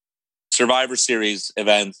 2 Survivor Series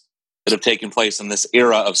events that have taken place in this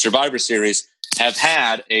era of Survivor Series have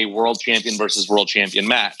had a world champion versus world champion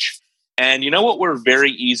match. And you know what we're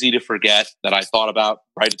very easy to forget that I thought about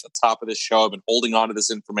right at the top of this show? I've been holding on to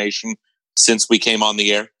this information since we came on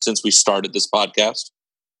the air, since we started this podcast.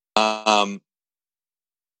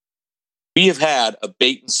 We have had a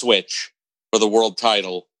bait and switch for the world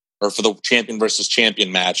title or for the champion versus champion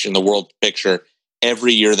match in the world picture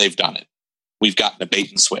every year they've done it. We've gotten a bait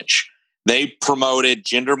and switch. They promoted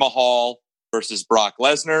Jinder Mahal versus Brock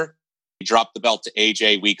Lesnar. He dropped the belt to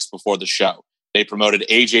AJ weeks before the show. They promoted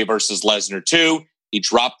AJ versus Lesnar 2. He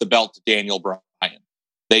dropped the belt to Daniel Bryan.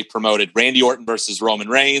 They promoted Randy Orton versus Roman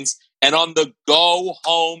Reigns. And on the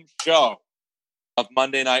go-home show of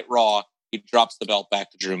Monday Night Raw, he drops the belt back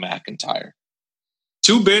to Drew McIntyre.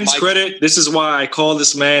 To Ben's credit, this is why I call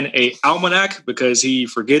this man a almanac, because he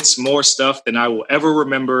forgets more stuff than I will ever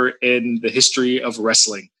remember in the history of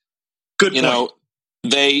wrestling. Good point.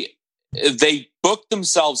 They booked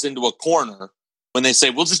themselves into a corner when they say,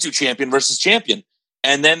 we'll just do champion versus champion.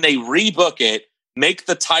 And then they rebook it, make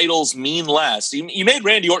the titles mean less. You made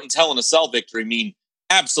Randy Orton's Hell in a Cell victory mean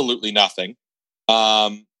absolutely nothing,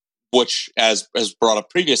 which, as brought up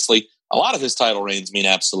previously, a lot of his title reigns mean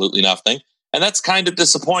absolutely nothing. And that's kind of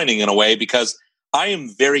disappointing in a way, because I am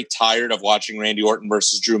very tired of watching Randy Orton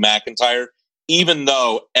versus Drew McIntyre, even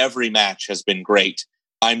though every match has been great,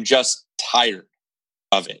 I'm just tired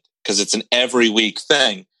of it because it's an every week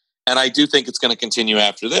thing. And I do think it's going to continue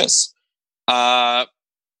after this.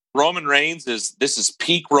 Roman Reigns this is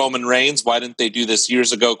peak Roman Reigns. Why didn't they do this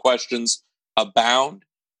years ago? Questions abound.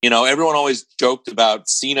 Everyone always joked about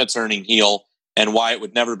Cena turning heel and why it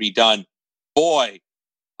would never be done. Boy,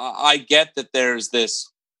 I get that there's this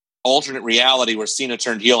alternate reality where Cena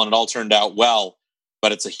turned heel and it all turned out well,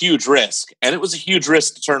 but it's a huge risk. And it was a huge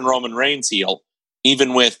risk to turn Roman Reigns heel,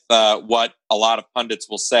 even with what a lot of pundits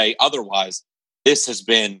will say otherwise. This has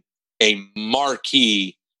been a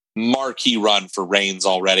marquee run for Reigns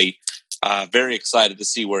already. Very excited to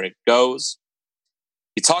see where it goes.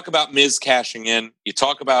 You talk about Miz cashing in. You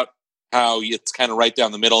talk about how it's kind of right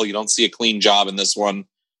down the middle. You don't see a clean job in this one.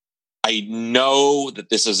 I know that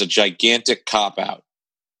this is a gigantic cop-out,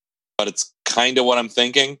 but it's kind of what I'm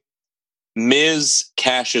thinking. Miz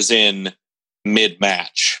cashes in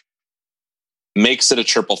mid-match, makes it a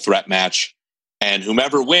triple threat match, and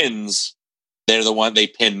whomever wins, they're the one they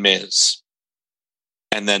pin Miz.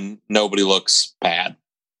 And then nobody looks bad.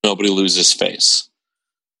 Nobody loses face.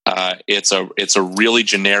 It's a really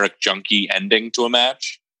generic, junky ending to a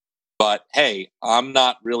match. But hey, I'm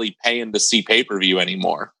not really paying to see pay-per-view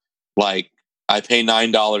anymore. Like, I pay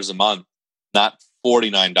 $9 a month, not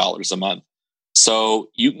 $49 a month. So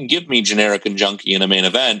you can give me generic and junky in a main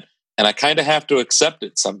event, and I kind of have to accept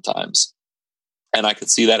it sometimes. And I could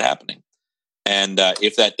see that happening. And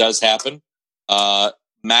if that does happen,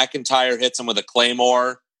 McIntyre hits him with a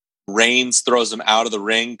Claymore. Reigns throws him out of the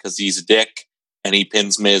ring because he's a dick, and he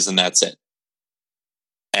pins Miz, and that's it.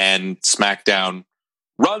 And SmackDown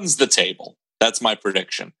runs the table. That's my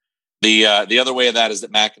prediction. The other way of that is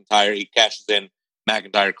that McIntyre, he cashes in,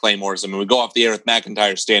 McIntyre Claymores him, and we go off the air with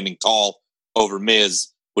McIntyre standing tall over Miz,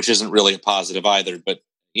 which isn't really a positive either, but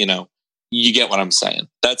you get what I'm saying.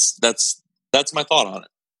 That's my thought on it.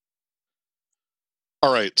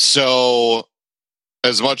 All right, so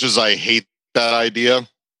as much as I hate that idea,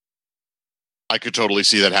 I could totally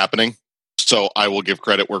see that happening. So I will give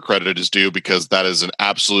credit where credit is due, because that is an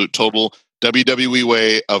absolute total WWE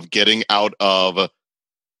way of getting out of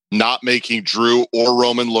not making Drew or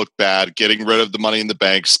Roman look bad, getting rid of the Money in the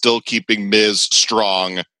Bank, still keeping Miz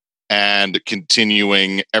strong, and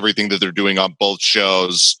continuing everything that they're doing on both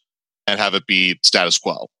shows and have it be status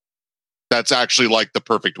quo. That's actually like the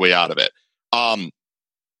perfect way out of it.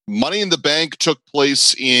 Money in the Bank took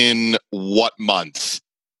place in what month?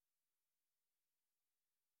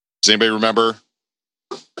 Does anybody remember?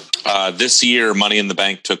 This year, Money in the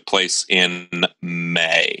Bank took place in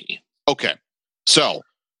May. Okay. So,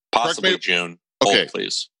 possibly June. Okay. Hold,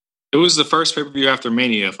 please. It was the first pay-per-view after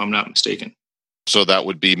Mania, if I'm not mistaken. So that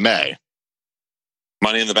would be May.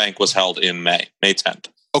 Money in the Bank was held in May 10th.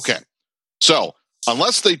 Okay. So,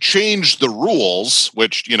 unless they change the rules,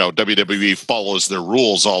 which, WWE follows their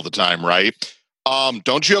rules all the time, right?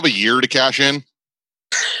 Don't you have a year to cash in?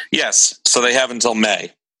 Yes. So they have until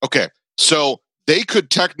May. Okay. So they could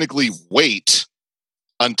technically wait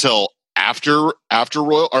until after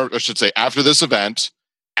Royal, or I should say after this event,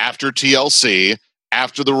 after TLC,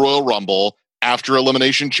 after the Royal Rumble, after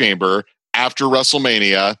Elimination Chamber, after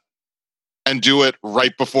WrestleMania, and do it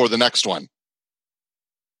right before the next one.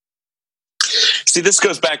 See, this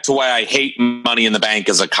goes back to why I hate Money in the Bank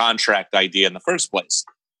as a contract idea in the first place.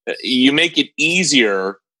 You make it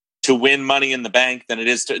easier to win Money in the Bank than it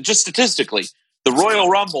is to, just statistically. The Royal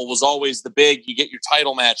Rumble was always the big, you get your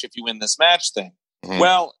title match if you win this match thing. Mm-hmm.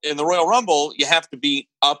 Well, in the Royal Rumble, you have to beat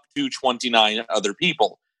up to 29 other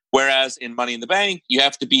people. Whereas in Money in the Bank, you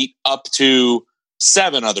have to beat up to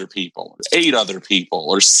 7 other people, or 8 other people,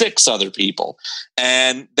 or 6 other people.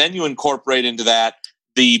 And then you incorporate into that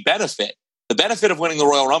the benefit. The benefit of winning the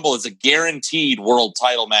Royal Rumble is a guaranteed world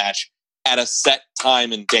title match at a set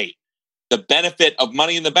time and date. The benefit of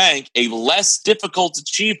Money in the Bank, a less difficult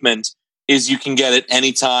achievement, is you can get it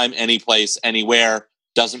anytime, any place, anywhere.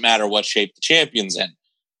 Doesn't matter what shape the champion's in.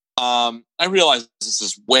 I realize this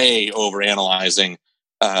is way overanalyzing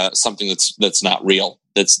something that's not real.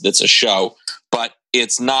 That's a show, but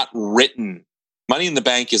it's not written. Money in the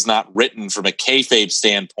Bank is not written from a kayfabe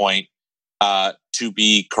standpoint to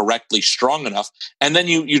be correctly strong enough. And then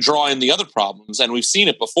you draw in the other problems, and we've seen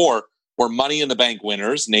it before, where Money in the Bank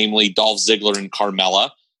winners, namely Dolph Ziggler and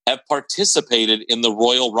Carmella, have participated in the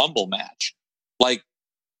Royal Rumble match. Like,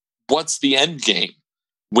 what's the end game?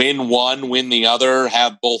 Win one, win the other,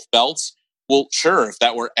 have both belts? Well, sure, if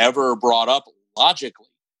that were ever brought up logically,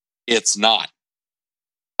 it's not.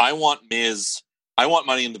 I want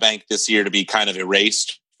Money in the Bank this year to be kind of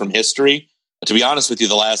erased from history. To be honest with you,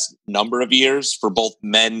 the last number of years for both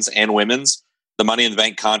men's and women's, The Money in the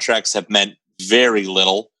Bank contracts have meant very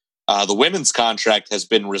little. The women's contract has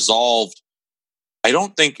been resolved. I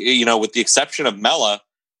don't think, with the exception of Mella,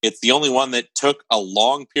 it's the only one that took a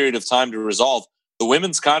long period of time to resolve. The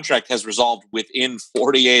women's contract has resolved within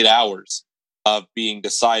 48 hours of being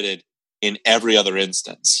decided in every other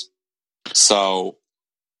instance. So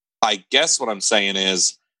I guess what I'm saying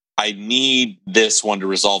is I need this one to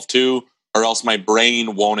resolve too, or else my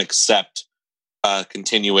brain won't accept a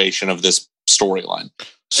continuation of this storyline.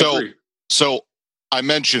 So I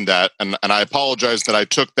mentioned that, and I apologize that I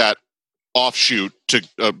took that offshoot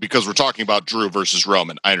to because we're talking about Drew versus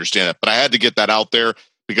Roman. I understand that, but I had to get that out there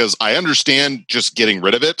because I understand just getting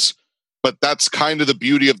rid of it. But that's kind of the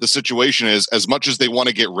beauty of the situation is as much as they want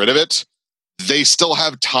to get rid of it, they still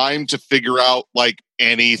have time to figure out like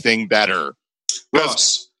anything better.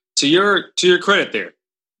 Ross, to your credit there,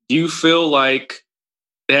 do you feel like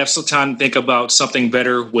they have some time to think about something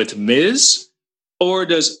better with Miz? Or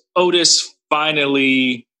does Otis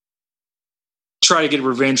finally try to get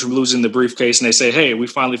revenge from losing the briefcase and they say, hey, we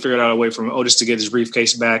finally figured out a way for Otis to get his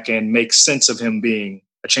briefcase back and make sense of him being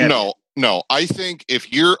a champion? No. I think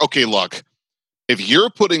if you're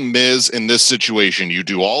putting Miz in this situation, you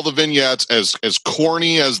do all the vignettes as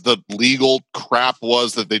corny as the legal crap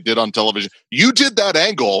was that they did on television. You did that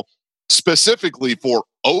angle specifically for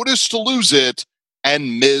Otis to lose it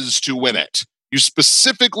and Miz to win it. You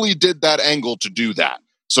specifically did that angle to do that.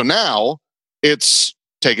 So now it's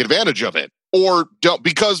take advantage of it or don't,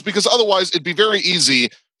 because otherwise it'd be very easy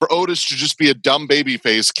for Otis to just be a dumb baby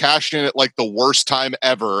face, cash in at like the worst time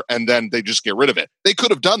ever, and then they just get rid of it. They could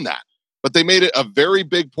have done that, but they made it a very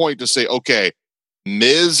big point to say, okay,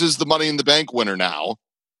 Miz is the Money in the Bank winner now.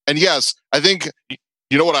 And yes, I think,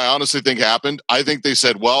 you know what I honestly think happened? I think they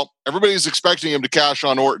said, well, everybody's expecting him to cash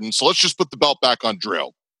on Orton, so let's just put the belt back on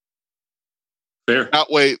Drew. Fair. That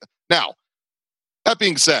way. Now, that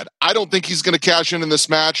being said, I don't think he's going to cash in this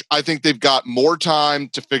match. I think they've got more time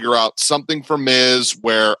to figure out something for Miz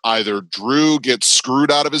where either Drew gets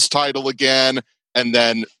screwed out of his title again and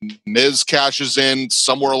then Miz cashes in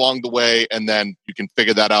somewhere along the way, and then you can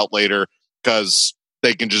figure that out later because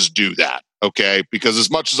they can just do that, okay? Because as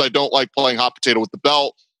much as I don't like playing hot potato with the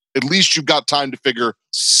belt, at least you've got time to figure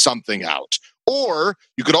something out. Or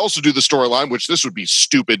you could also do the storyline, which this would be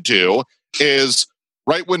stupid too, is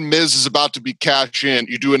right when Miz is about to be cashed in,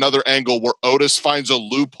 you do another angle where Otis finds a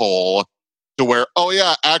loophole to where, oh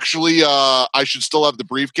yeah, actually, I should still have the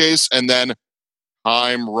briefcase, and then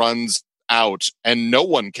time runs out and no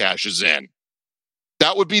one cashes in.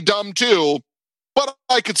 That would be dumb too, but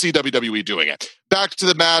I could see WWE doing it. Back to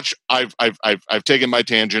the match. I've taken my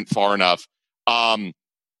tangent far enough.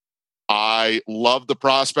 I love the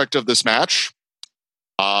prospect of this match.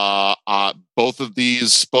 Both of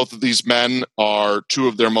these men are two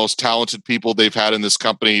of their most talented people they've had in this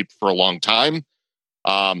company for a long time.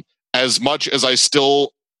 As much as I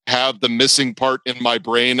still have the missing part in my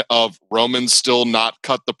brain of Roman still not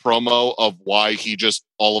cut the promo of why he just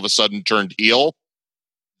all of a sudden turned heel,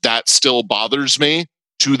 that still bothers me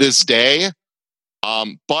to this day.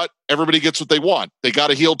 But everybody gets what they want. They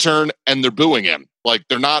got a heel turn and they're booing him. Like,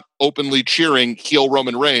 they're not openly cheering heel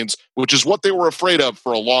Roman Reigns, which is what they were afraid of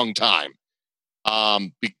for a long time.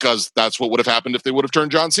 Because that's what would have happened if they would have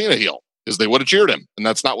turned John Cena heel, is they would have cheered him, and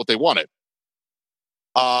that's not what they wanted.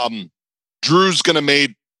 Drew's going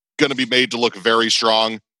to be made to look very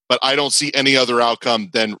strong, but I don't see any other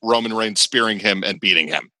outcome than Roman Reigns spearing him and beating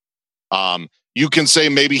him. You can say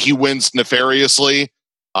maybe he wins nefariously,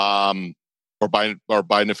 or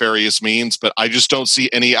by nefarious means, but I just don't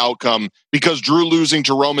see any outcome because Drew losing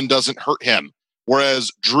to Roman doesn't hurt him.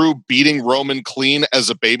 Whereas Drew beating Roman clean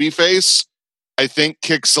as a babyface, I think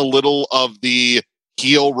kicks a little of the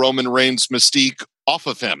heel Roman Reigns mystique off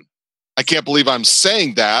of him. I can't believe I'm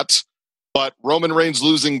saying that, but Roman Reigns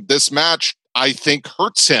losing this match, I think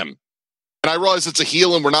hurts him. And I realize it's a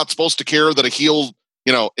heel and we're not supposed to care that a heel,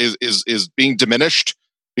 is being diminished,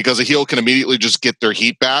 because a heel can immediately just get their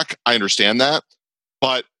heat back. I understand that.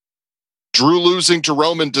 But Drew losing to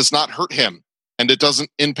Roman does not hurt him, and it doesn't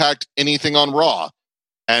impact anything on Raw.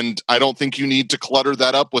 And I don't think you need to clutter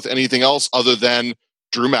that up with anything else other than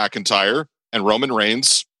Drew McIntyre and Roman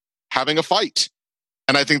Reigns having a fight.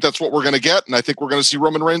 And I think that's what we're going to get, and I think we're going to see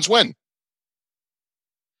Roman Reigns win.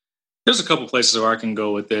 There's a couple places where I can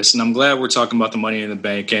go with this, and I'm glad we're talking about the Money in the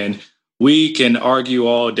Bank. And we can argue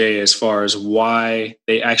all day as far as why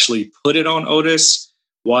they actually put it on Otis,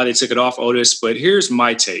 why they took it off Otis. But here's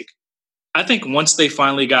my take. I think once they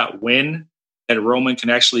finally got wind that Roman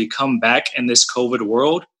can actually come back in this COVID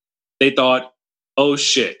world, they thought, oh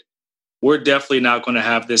shit, we're definitely not going to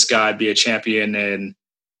have this guy be a champion. And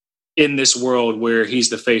in this world where he's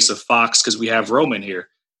the face of Fox because we have Roman here.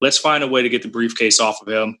 Let's find a way to get the briefcase off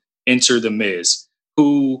of him. Enter The Miz,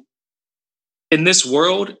 who in this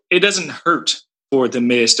world, it doesn't hurt for The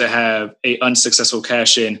Miz to have a unsuccessful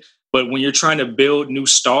cash in. But when you're trying to build new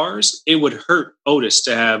stars, it would hurt Otis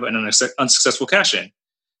to have an unsuccessful cash in.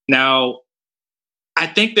 Now, I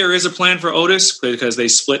think there is a plan for Otis because they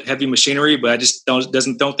split Heavy Machinery, but I just don't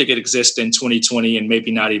think it exists in 2020 and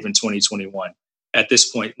maybe not even 2021 at this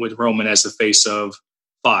point with Roman as the face of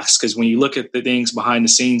Fox. Because when you look at the things behind the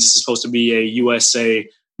scenes, this is supposed to be a USA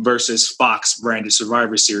versus Fox branded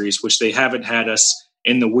Survivor Series, which they haven't had us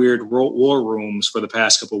in the weird war rooms for the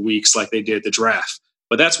past couple of weeks like they did the draft.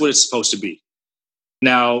 But that's what it's supposed to be.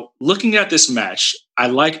 Now, looking at this match, I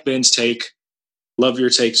like Ben's take. Love your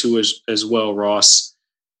take too as well, Ross.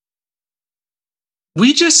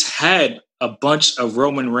 We just had a bunch of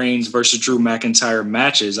Roman Reigns versus Drew McIntyre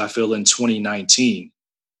matches, I feel, in 2019,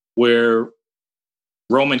 where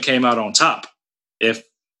Roman came out on top, if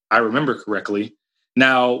I remember correctly.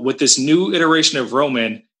 Now, with this new iteration of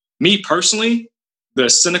Roman, me personally, the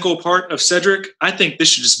cynical part of Cedric, I think this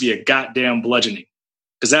should just be a goddamn bludgeoning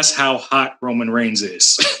because that's how hot Roman Reigns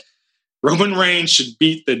is. Roman Reigns should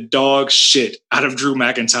beat the dog shit out of Drew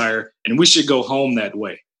McIntyre, and we should go home that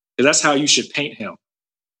way. Because that's how you should paint him,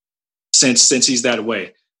 since he's that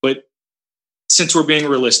way. But since we're being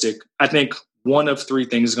realistic, I think one of three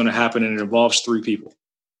things is going to happen, and it involves three people.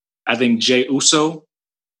 I think Jey Uso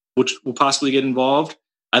will possibly get involved.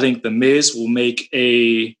 I think The Miz will make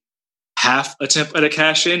a half attempt at a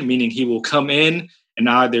cash-in, meaning he will come in, and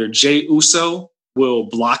either Jey Uso will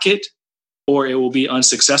block it, or it will be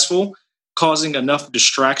unsuccessful, causing enough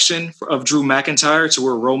distraction of Drew McIntyre to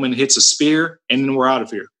where Roman hits a spear, and then we're out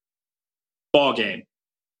of here. Ball game.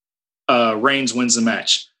 Reigns wins the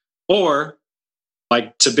match. Or,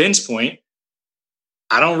 like to Ben's point,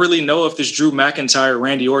 I don't really know if this Drew McIntyre,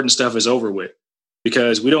 Randy Orton stuff is over with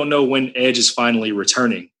because we don't know when Edge is finally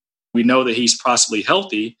returning. We know that he's possibly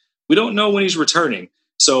healthy. We don't know when he's returning.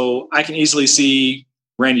 So I can easily see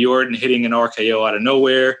Randy Orton hitting an RKO out of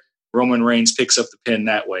nowhere. Roman Reigns picks up the pin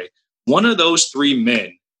that way. One of those three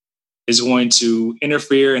men is going to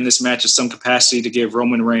interfere in this match in some capacity to give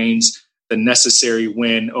Roman Reigns the necessary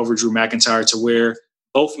win over Drew McIntyre to where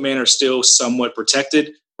both men are still somewhat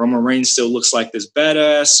protected. Roman Reigns still looks like this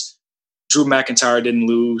badass. Drew McIntyre didn't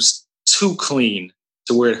lose too clean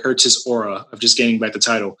to where it hurts his aura of just gaining back the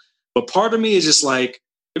title. But part of me is just like,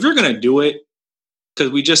 if you're going to do it,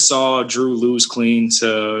 because we just saw Drew lose clean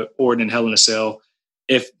to Orton in Hell in a Cell,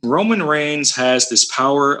 if Roman Reigns has this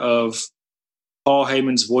power of Paul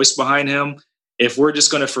Heyman's voice behind him, if we're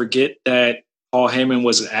just going to forget that Paul Heyman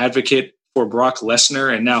was an advocate for Brock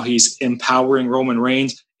Lesnar and now he's empowering Roman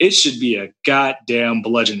Reigns, it should be a goddamn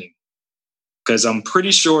bludgeoning. Because I'm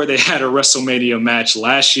pretty sure they had a WrestleMania match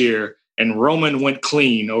last year and Roman went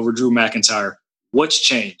clean over Drew McIntyre. What's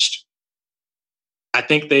changed? I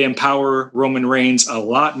think they empower Roman Reigns a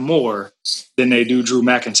lot more than they do Drew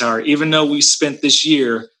McIntyre, even though we spent this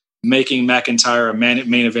year making McIntyre a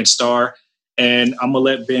main event star. And I'm going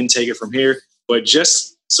to let Ben take it from here. But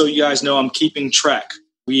just so you guys know, I'm keeping track.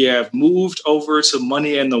 We have moved over to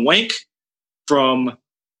Money in the Wank from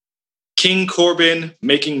King Corbin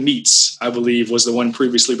Making Meats, I believe, was the one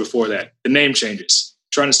previously before that. The name changes.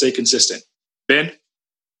 Trying to stay consistent. Ben?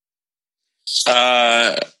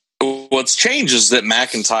 What's changed is that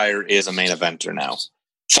McIntyre is a main eventer now.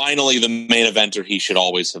 Finally, the main eventer he should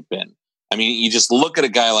always have been. I mean, you just look at a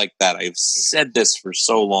guy like that. I've said this for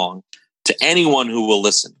so long to anyone who will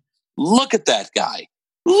listen. Look at that guy.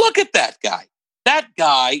 Look at that guy. That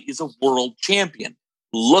guy is a world champion.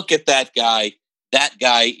 Look at that guy. That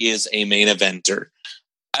guy is a main eventer.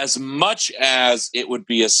 As much as it would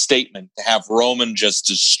be a statement to have Roman just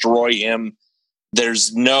destroy him,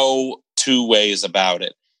 there's no two ways about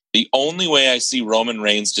it. The only way I see Roman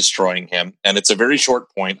Reigns destroying him, and it's a very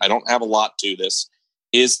short point, I don't have a lot to this,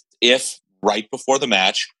 is if right before the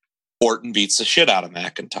match, Orton beats the shit out of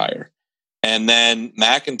McIntyre. And then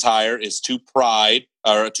McIntyre is too proud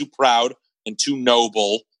and too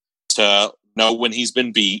noble to know when he's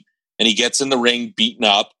been beat, and he gets in the ring beaten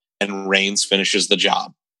up, and Reigns finishes the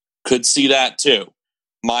job. Could see that too.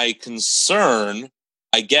 My concern,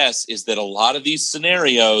 I guess, is that a lot of these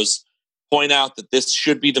scenarios point out that this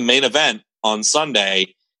should be the main event on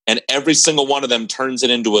Sunday, and every single one of them turns it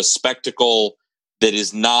into a spectacle that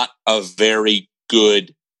is not a very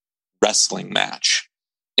good wrestling match.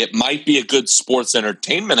 It might be a good sports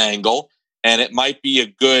entertainment angle, and it might be a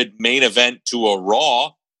good main event to a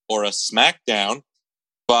Raw or a SmackDown,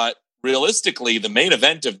 but realistically, the main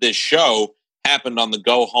event of this show happened on the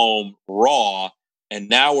go-home Raw, And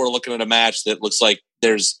now we're looking at a match that looks like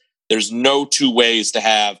there's no two ways to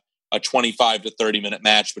have a 25 to 30 minute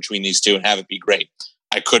match between these two and have it be great.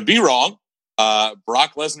 I could be wrong.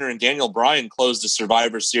 Brock Lesnar and Daniel Bryan closed the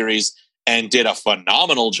Survivor Series and did a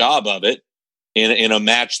phenomenal job of it in a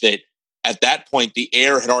match that at that point the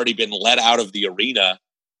air had already been let out of the arena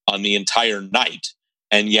on the entire night.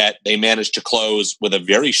 And yet they managed to close with a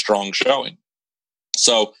very strong showing.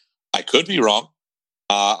 So I could be wrong.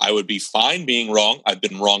 I would be fine being wrong. I've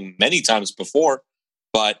been wrong many times before,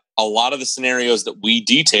 but a lot of the scenarios that we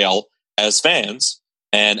detail as fans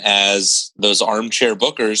and as those armchair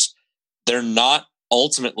bookers, they're not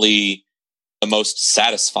ultimately the most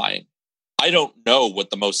satisfying. I don't know what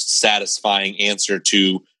the most satisfying answer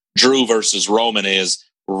to Drew versus Roman is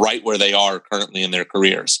right where they are currently in their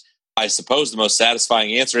careers. I suppose the most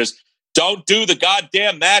satisfying answer is don't do the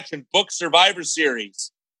goddamn match and book Survivor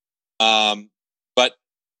Series. But,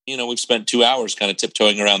 we've spent 2 hours kind of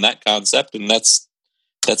tiptoeing around that concept, and that's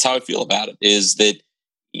how I feel about it, is that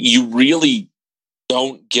you really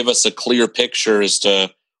don't give us a clear picture as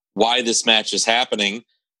to why this match is happening.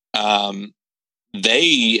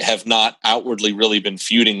 They have not outwardly really been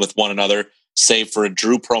feuding with one another, save for a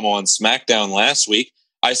Drew promo on SmackDown last week.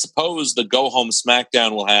 I suppose the go-home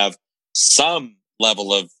SmackDown will have some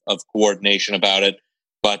level of coordination about it.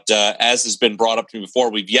 But as has been brought up to me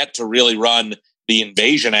before, we've yet to really run the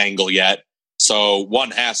invasion angle yet. So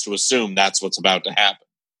one has to assume that's what's about to happen.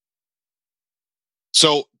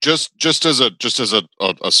 So just as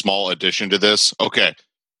a small addition to this, okay,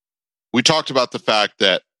 we talked about the fact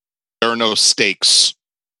that there are no stakes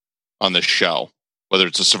on this show, whether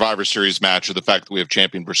it's a Survivor Series match or the fact that we have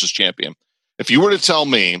champion versus champion. If you were to tell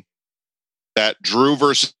me that Drew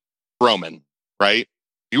versus Roman, right?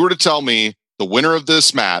 If you were to tell me the winner of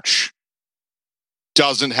this match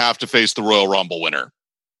doesn't have to face the Royal Rumble winner,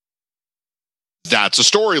 that's a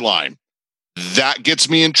storyline. That gets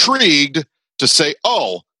me intrigued to say,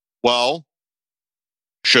 oh, well,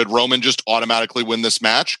 should Roman just automatically win this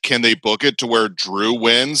match? Can they book it to where Drew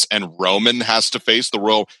wins and Roman has to face the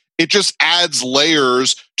Royal? It just adds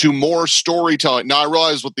layers to more storytelling. Now, I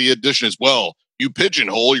realize what the addition is. Well, you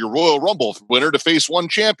pigeonhole your Royal Rumble winner to face one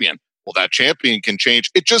champion. Well, that champion can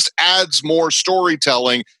change. It just adds more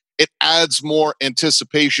storytelling. It adds more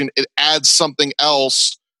anticipation. It adds something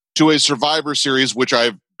else to a Survivor Series, which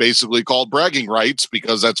I've basically called bragging rights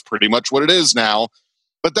because that's pretty much what it is now.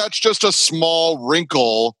 But that's just a small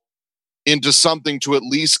wrinkle into something to at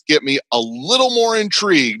least get me a little more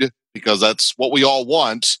intrigued, because that's what we all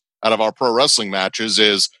want out of our pro wrestling matches.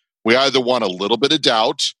 Is we either want a little bit of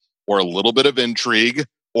doubt or a little bit of intrigue,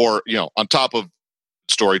 or, on top of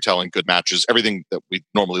storytelling, good matches, everything that we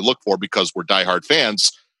normally look for because we're diehard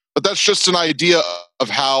fans. But that's just an idea of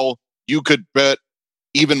how you could bet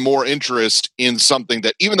even more interest in something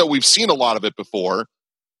that, even though we've seen a lot of it before,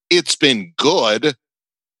 it's been good.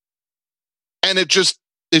 And it just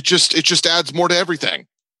adds more to everything.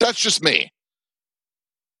 That's just me.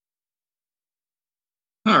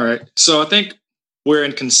 All right. So I think we're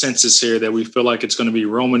in consensus here that we feel like it's going to be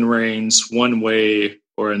Roman Reigns one way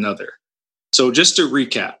or another. So just to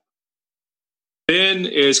recap, Ben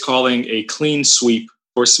is calling a clean sweep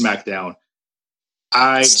for SmackDown.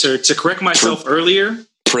 To correct myself earlier,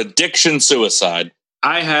 prediction suicide.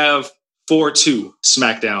 I have 4-2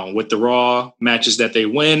 SmackDown, with the Raw matches that they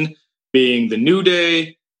win being the New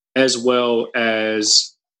Day, as well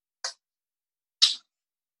as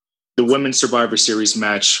the Women's Survivor Series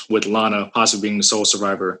match with Lana possibly being the sole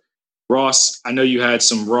survivor. Ross, I know you had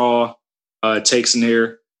some Raw takes in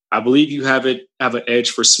here. I believe you have an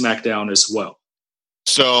edge for SmackDown as well.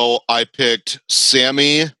 So I picked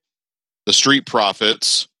Sammy, the Street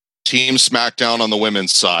Profits, Team SmackDown on the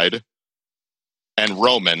women's side, and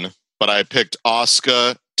Roman. But I picked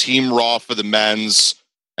Asuka, Team Raw for the men's.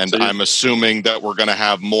 And I'm assuming that we're going to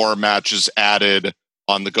have more matches added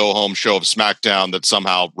on the go-home show of SmackDown, that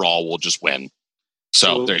somehow Raw will just win.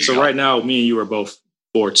 So there you go. So right now, me and you are both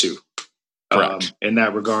 4-2. Correct. In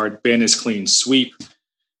that regard, Ben is clean sweep.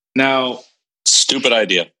 Now, stupid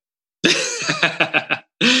idea.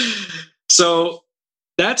 So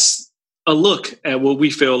that's a look at what we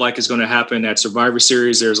feel like is going to happen at Survivor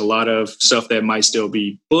Series. There's a lot of stuff that might still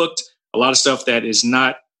be booked, a lot of stuff that is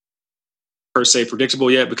not per se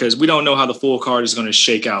predictable yet, because we don't know how the full card is going to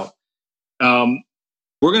shake out.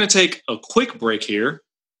 We're going to take a quick break here,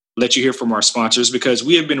 let you hear from our sponsors, because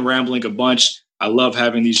we have been rambling a bunch. I love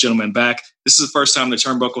having these gentlemen back. This is the first time the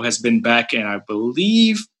Turnbuckle has been back in, I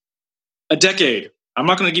believe, a decade. I'm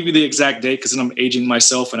not going to give you the exact date because then I'm aging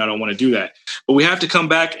myself and I don't want to do that. But we have to come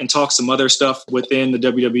back and talk some other stuff within the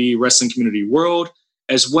WWE wrestling community world,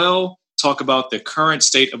 as well talk about the current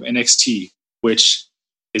state of NXT, which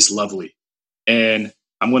is lovely. And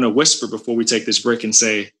I'm going to whisper before we take this break and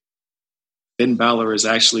say, Finn Balor is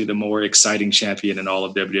actually the more exciting champion in all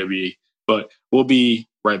of WWE. But we'll be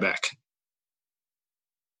right back.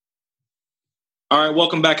 All right,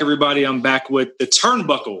 welcome back, everybody. I'm back with the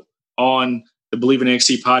Turnbuckle on the Believe in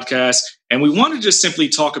NXT podcast. And we want to just simply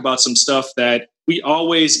talk about some stuff that we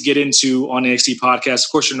always get into on the NXT podcast.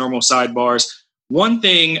 Of course, your normal sidebars. One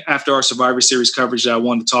thing after our Survivor Series coverage that I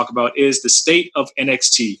wanted to talk about is the state of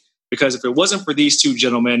NXT. Because if it wasn't for these two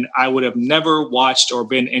gentlemen, I would have never watched or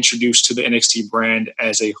been introduced to the NXT brand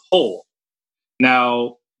as a whole.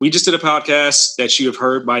 Now, we just did a podcast that you have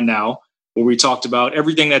heard by now, where we talked about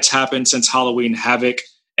everything that's happened since Halloween Havoc.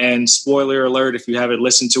 And spoiler alert, if you haven't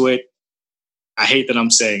listened to it, I hate that I'm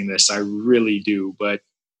saying this. I really do. But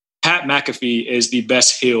Pat McAfee is the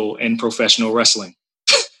best heel in professional wrestling.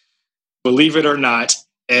 Believe it or not.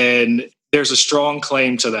 And there's a strong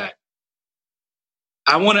claim to that.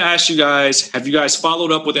 I want to ask you guys, have you guys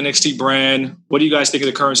followed up with NXT brand? What do you guys think of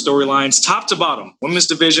the current storylines, top to bottom? Women's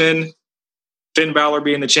division, Finn Balor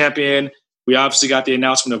being the champion. We obviously got the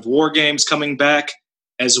announcement of War Games coming back,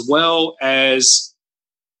 as well as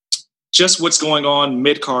just what's going on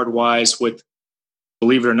mid-card wise with,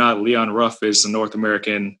 believe it or not, Leon Ruff is the North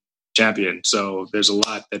American champion. So there's a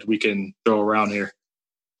lot that we can throw around here.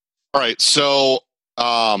 All right. So,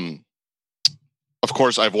 of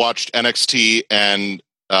course, I've watched NXT and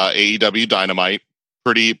AEW Dynamite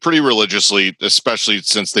pretty religiously, especially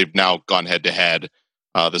since they've now gone head-to-head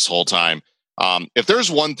this whole time. If there's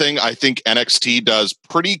one thing I think NXT does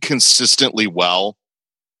pretty consistently well,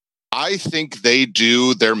 I think they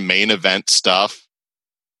do their main event stuff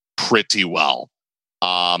pretty well.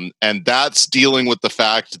 And that's dealing with the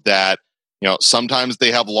fact that, sometimes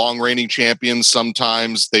they have long reigning champions.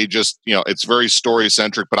 Sometimes they just, it's very story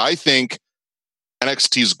centric. But I think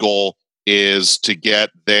NXT's goal is to get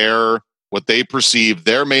what they perceive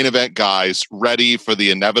their main event guys ready for the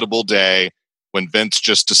inevitable day when Vince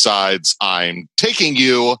just decides, I'm taking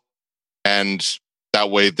you, and that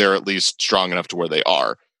way they're at least strong enough to where they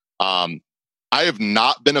are. I have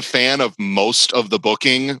not been a fan of most of the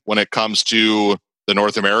booking when it comes to the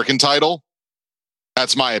North American title.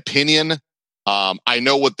 That's my opinion. I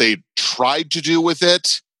know what they tried to do with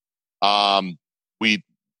it. I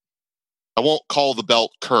won't call the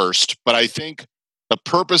belt cursed, but I think the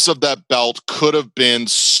purpose of that belt could have been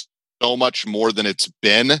so much more than it's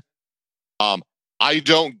been. I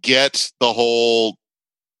don't get the whole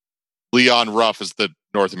Leon Ruff as the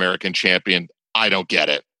North American champion. I don't get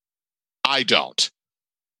it. I don't.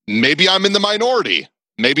 Maybe I'm in the minority.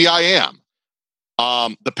 Maybe I am.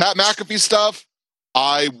 The Pat McAfee stuff,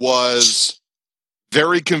 I was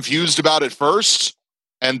very confused about at first,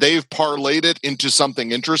 and they've parlayed it into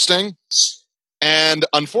something interesting. And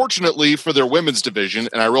unfortunately for their women's division,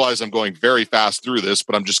 and I realize I'm going very fast through this,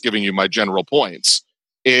 but I'm just giving you my general points,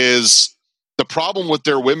 is the problem with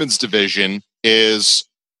their women's division is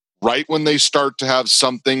right when they start to have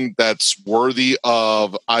something that's worthy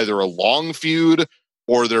of either a long feud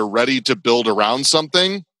or they're ready to build around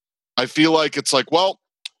something, I feel like it's like, well,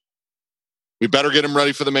 we better get them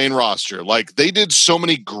ready for the main roster. Like, they did so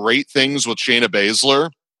many great things with Shayna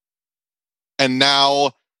Baszler. And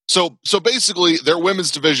now, so basically their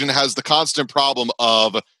women's division has the constant problem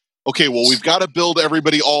of, okay, well, we've got to build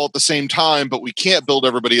everybody all at the same time, but we can't build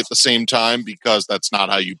everybody at the same time because that's not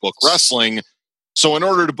how you book wrestling. So in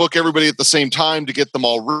order to book everybody at the same time to get them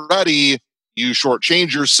all ready, you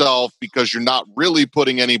shortchange yourself because you're not really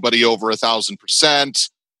putting anybody over 1,000%.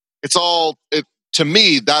 It's all, to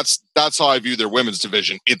me, that's how I view their women's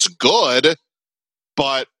division. It's good,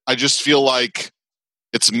 but I just feel like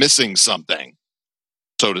it's missing something,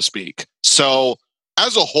 so to speak. So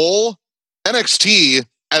as a whole, NXT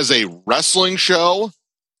as a wrestling show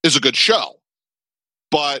is a good show,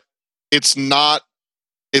 but it's not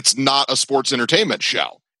a sports entertainment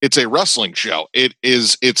show. It's a wrestling show.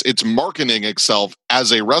 It's marketing itself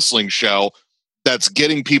as a wrestling show that's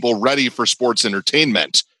getting people ready for sports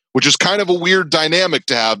entertainment, which is kind of a weird dynamic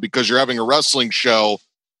to have because you're having a wrestling show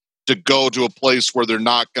to go to a place where they're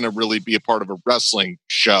not going to really be a part of a wrestling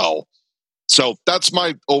show. So that's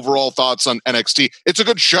my overall thoughts on NXT. It's a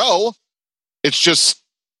good show.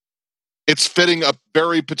 It's fitting a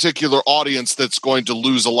very particular audience that's going to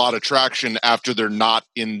lose a lot of traction after they're not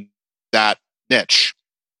in that niche,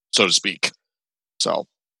 so to speak. So,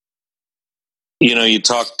 you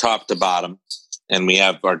talk top to bottom, and we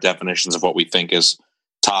have our definitions of what we think is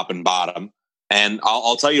top and bottom. And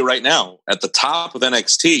I'll tell you right now, at the top of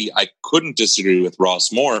NXT, I couldn't disagree with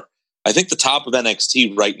Ross more. I think the top of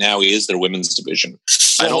NXT right now is their women's division.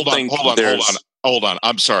 So hold on.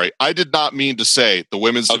 I'm sorry. I did not mean to say the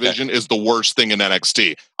women's division is the worst thing in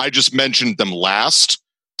NXT. I just mentioned them last.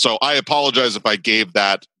 So I apologize if I gave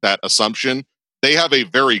that assumption. They have a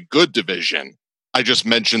very good division. I just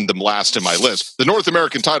mentioned them last in my list. The North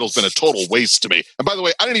American title's been a total waste to me. And by the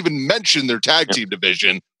way, I didn't even mention their tag team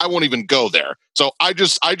division. I won't even go there. So I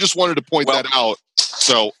just wanted to point that out.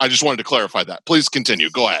 So I just wanted to clarify that. Please continue.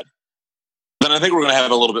 Go ahead. Then I think we're going to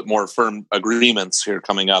have a little bit more firm agreements here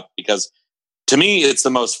coming up, because to me, it's the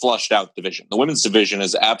most flushed out division. The women's division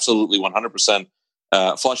is absolutely 100%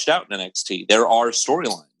 flushed out in NXT. There are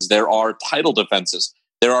storylines. There are title defenses.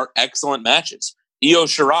 There are excellent matches. Io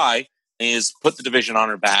Shirai has put the division on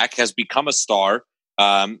her back, has become a star.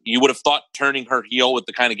 You would have thought turning her heel with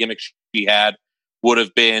the kind of gimmick she had would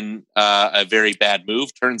have been a very bad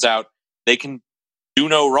move. Turns out they can do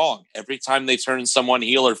no wrong. Every time they turn someone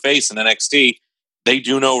heel or face in NXT, they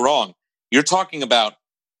do no wrong. I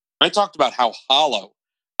talked about how hollow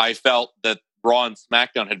I felt that Raw and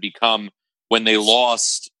SmackDown had become when they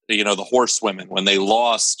lost, the horsewomen, when they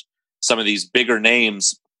lost some of these bigger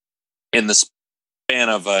names in the span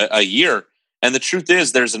of a year. And the truth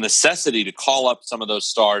is, there's a necessity to call up some of those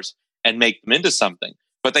stars and make them into something.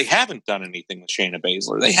 But they haven't done anything with Shayna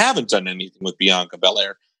Baszler. They haven't done anything with Bianca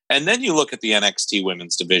Belair. And then you look at the NXT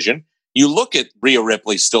women's division. You look at Rhea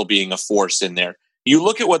Ripley still being a force in there. You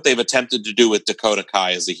look at what they've attempted to do with Dakota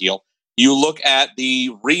Kai as a heel. You look at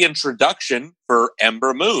the reintroduction for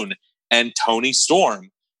Ember Moon and Toni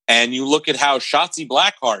Storm. And you look at how Shotzi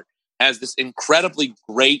Blackheart has this incredibly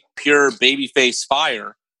great, pure babyface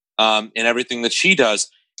fire in everything that she does.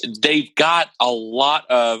 They've got a lot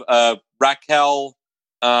of Raquel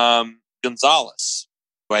Gonzalez,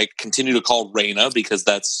 who I continue to call Reina because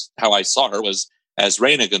that's how I saw her, was as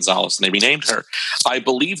Reina Gonzalez, and they renamed her. I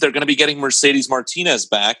believe they're going to be getting Mercedes Martinez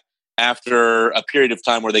back after a period of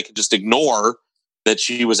time where they can just ignore that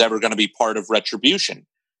she was ever going to be part of Retribution.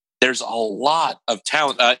 There's a lot of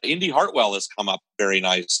talent. Indy Hartwell has come up very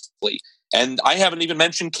nicely. And I haven't even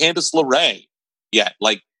mentioned Candice LeRae yet.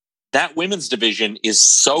 Like, that women's division is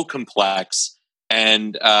so complex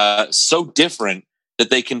and so different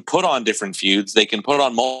that they can put on different feuds. They can put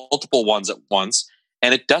on multiple ones at once.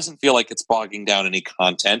 And it doesn't feel like it's bogging down any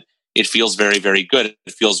content. It feels very, very good.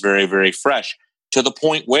 It feels very, very fresh, to the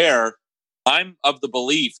point where I'm of the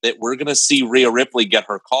belief that we're going to see Rhea Ripley get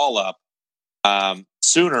her call up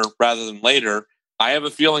sooner rather than later. I have a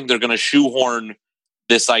feeling they're going to shoehorn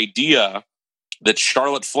this idea that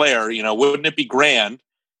Charlotte Flair, wouldn't it be grand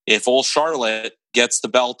if old Charlotte gets the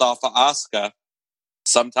belt off of Asuka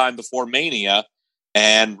sometime before Mania,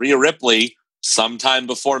 and Rhea Ripley sometime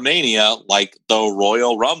before Mania, like the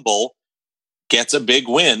Royal Rumble, gets a big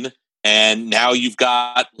win, and now you've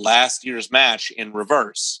got last year's match in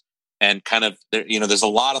reverse. And kind of, there's a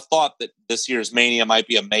lot of thought that this year's Mania might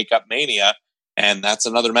be a makeup Mania, and that's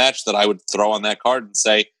another match that I would throw on that card and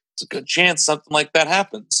say it's a good chance something like that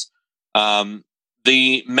happens.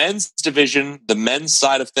 The men's division, the men's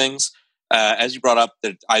side of things, as you brought up,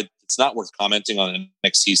 that it's not worth commenting on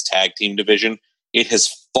NXT's tag team division. It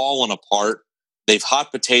has fallen apart. They've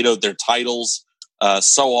hot potatoed their titles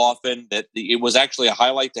so often that it was actually a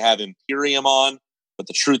highlight to have Imperium on. But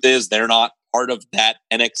the truth is, they're not part of that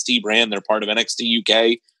NXT brand. They're part of NXT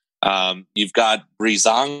UK. You've got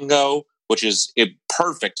Breezango, which is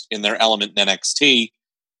perfect in their element in NXT.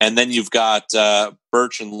 And then you've got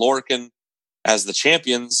Birch and Lorcan as the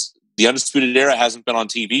champions. The Undisputed Era hasn't been on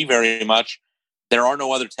TV very much. There are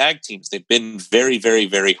no other tag teams. They've been very, very,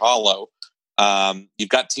 very hollow. You've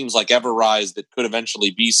got teams like Everrise that could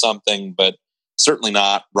eventually be something, but certainly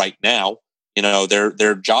not right now.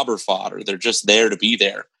 They're jobber fodder. They're just there to be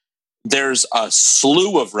there. There's a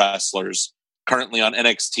slew of wrestlers currently on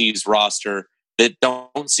NXT's roster that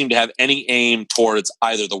don't seem to have any aim towards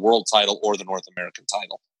either the world title or the North American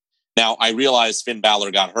title. Now, I realize Finn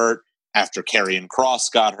Balor got hurt after Karrion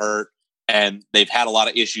Kross got hurt, and they've had a lot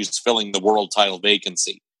of issues filling the world title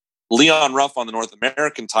vacancy. Leon Ruff on the North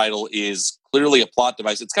American title is clearly a plot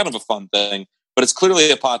device. It's kind of a fun thing, but it's clearly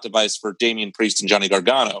a plot device for Damian Priest and Johnny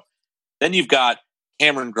Gargano. Then you've got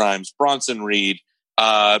Cameron Grimes, Bronson Reed,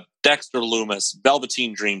 Dexter Lumis,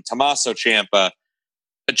 Velveteen Dream, Tommaso Ciampa,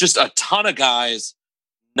 just a ton of guys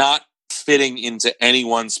not fitting into any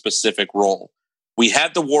one specific role. We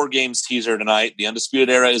had the War Games teaser tonight. The Undisputed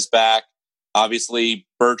Era is back. Obviously,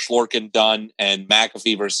 Birch, Lorcan, Dunn, and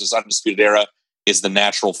McAfee versus Undisputed Era is the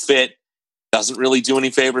natural fit. Doesn't really do any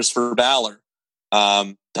favors for Balor.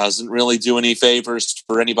 Doesn't really do any favors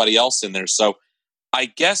for anybody else in there. So I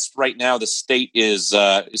guess right now the state is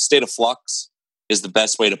state of flux is the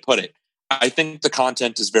best way to put it. I think the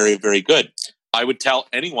content is very, very good. I would tell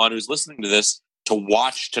anyone who's listening to this to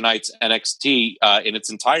watch tonight's NXT in its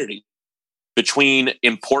entirety. Between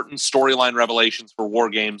important storyline revelations for War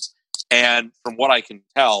Games and, from what I can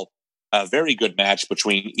tell, a very good match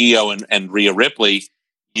between Io and Rhea Ripley,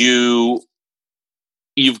 you've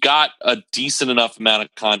got a decent enough amount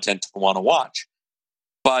of content to want to watch.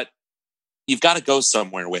 But you've got to go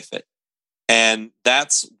somewhere with it. And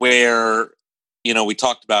that's where, we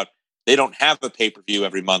talked about they don't have a pay-per-view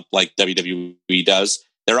every month like WWE does.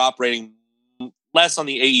 They're operating less on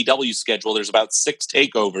the AEW schedule. There's about 6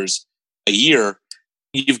 takeovers a year.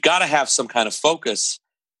 You've got to have some kind of focus,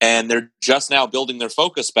 and they're just now building their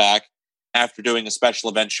focus back after doing a special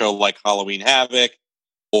event show like Halloween Havoc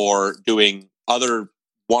or doing other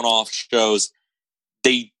one-off shows.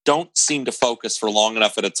 They don't seem to focus for long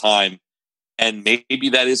enough at a time, and maybe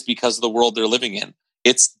that is because of the world they're living in.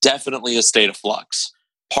 It's definitely a state of flux.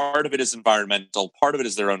 Part of it is environmental, part of it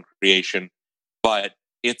is their own creation, but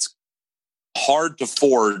it's hard to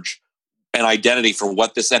forge an identity for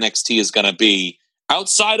what this NXT is going to be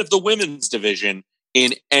outside of the women's division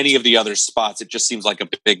in any of the other spots. It just seems like a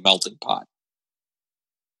big melting pot.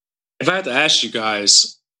 If I had to ask you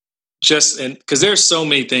guys, because there's so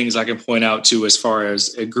many things I can point out to as far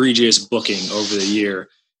as egregious booking over the year.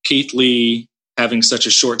 Keith Lee having such a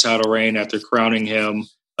short title reign after crowning him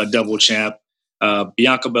a double champ.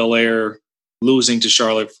 Bianca Belair losing to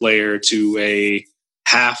Charlotte Flair to a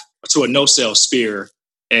no-sell spear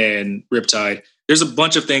and Riptide. There's a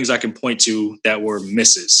bunch of things I can point to that were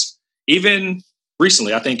misses. Even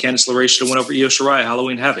recently, I think Candice LeRae should have went over Io Shirai,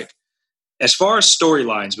 Halloween Havoc. As far as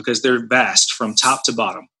storylines, because they're vast from top to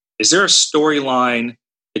bottom, is there a storyline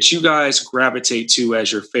that you guys gravitate to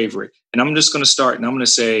as your favorite? And I'm just going to start, and I'm going to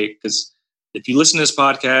say, because if you listen to this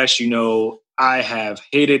podcast, you know I have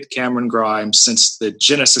hated Cameron Grimes since the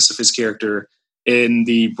genesis of his character in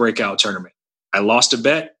the Breakout tournament. I lost a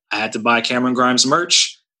bet. I had to buy Cameron Grimes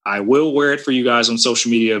merch. I will wear it for you guys on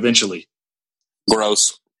social media eventually.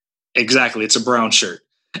 Gross. Exactly. It's a brown shirt.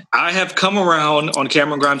 I have come around on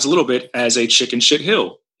Cameron Grimes a little bit as a chicken shit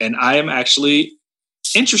hill, and I am actually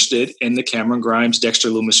interested in the Cameron Grimes Dexter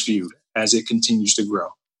Lumis feud as it continues to grow.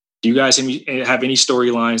 Do you guys have any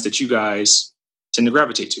storylines that you guys tend to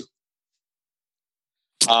gravitate to?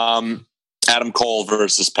 Adam Cole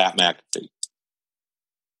versus Pat McAfee.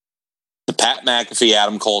 The Pat McAfee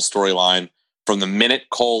Adam Cole storyline, from the minute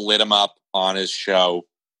Cole lit him up on his show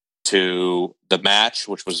to the match,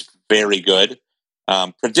 which was very good.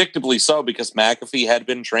 Predictably so, because McAfee had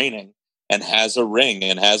been training and has a ring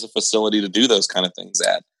and has a facility to do those kind of things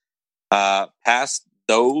at. Past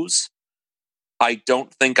those, I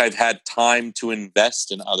don't think I've had time to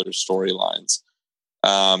invest in other storylines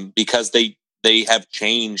because they have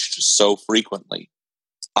changed so frequently.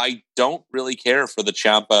 I don't really care for the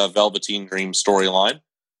Ciampa Velveteen Dream storyline.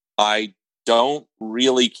 I don't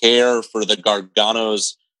really care for the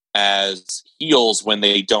Garganos as heels when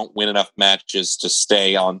they don't win enough matches to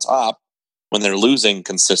stay on top, when they're losing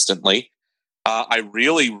consistently. I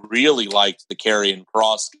really, really liked the Karrion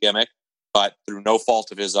Kross gimmick, but through no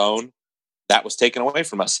fault of his own, that was taken away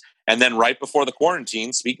from us. And then right before the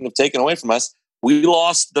quarantine, speaking of taken away from us, we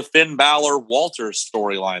lost the Finn Balor Walter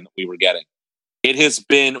storyline that we were getting. It has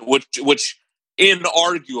been, which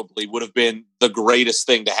inarguably would have been the greatest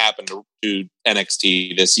thing to happen to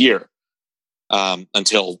NXT this year,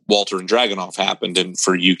 until Walter and Dragunov happened and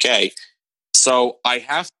for UK. So I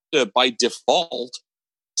have to, by default,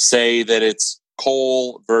 say that it's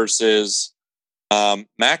Cole versus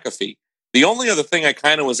McAfee. The only other thing I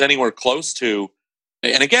kind of was anywhere close to,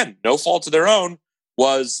 and again, no fault of their own,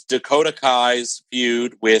 was Dakota Kai's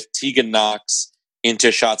feud with Tegan Nox into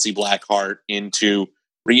Shotzi Blackheart, into,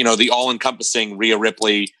 the all-encompassing Rhea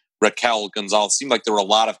Ripley, Raquel Gonzalez. It seemed like there were a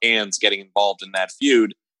lot of hands getting involved in that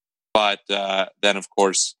feud. But then, of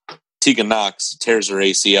course, Tegan Nox tears her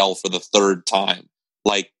ACL for the third time.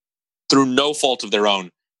 Like, through no fault of their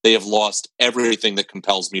own, they have lost everything that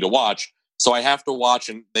compels me to watch. So I have to watch,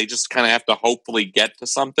 and they just kind of have to hopefully get to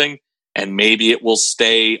something, and maybe it will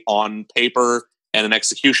stay on paper and an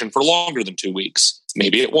execution for longer than 2 weeks.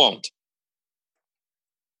 Maybe it won't.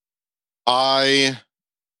 I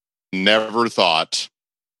never thought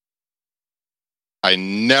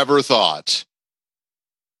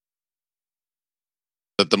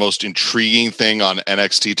that the most intriguing thing on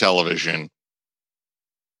NXT television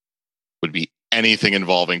would be anything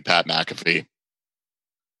involving Pat McAfee.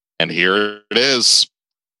 And here it is.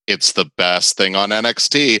 It's the best thing on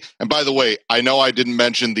NXT. And by the way, I know I didn't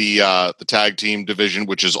mention the tag team division,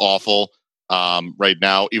 which is awful right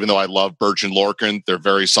now, even though I love Birch and Lorcan. They're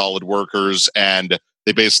very solid workers, and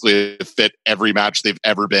they basically fit every match they've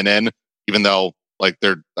ever been in. even though like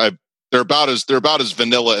they're about as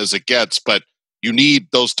vanilla as it gets, but you need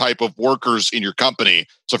those type of workers in your company.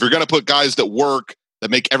 So if you're going to put guys that work, that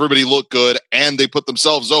make everybody look good, and they put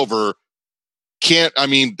themselves over, they're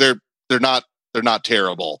not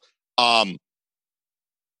terrible.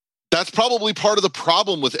 That's probably part of the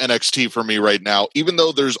problem with NXT for me right now. Even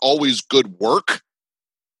though there's always good work,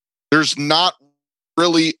 there's not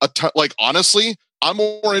really a ton. Like, honestly, I'm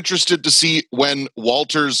more interested to see when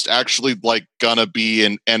Walter's actually like gonna be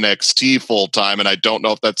in NXT full time, and I don't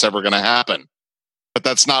know if that's ever gonna happen. But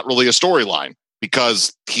that's not really a storyline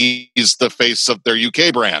because he's the face of their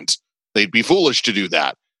UK brand. They'd be foolish to do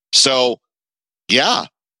that. So, yeah,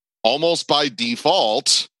 almost by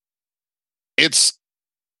default, it's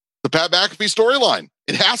the Pat McAfee storyline.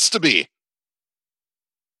 It has to be.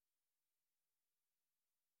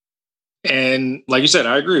 And like you said,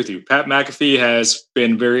 I agree with you. Pat McAfee has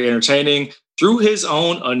been very entertaining through his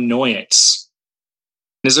own annoyance.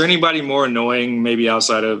 Is there anybody more annoying, maybe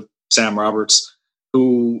outside of Sam Roberts,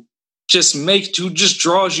 who just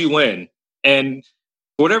draws you in? And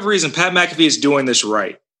for whatever reason, Pat McAfee is doing this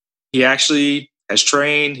right. He actually has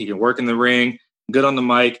trained. He can work in the ring, good on the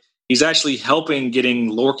mic. He's actually helping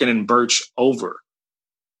getting Lorcan and Birch over,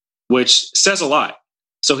 which says a lot.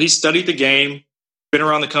 So he studied the game, been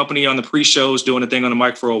around the company on the pre-shows, doing a thing on the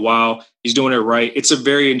mic for a while. He's doing it right. It's a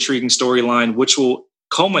very intriguing storyline, which will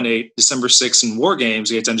culminate December 6th in War Games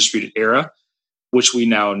against Undisputed Era, which we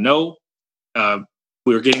now know.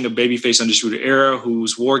 We're getting a babyface Undisputed Era,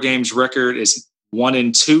 whose War Games record is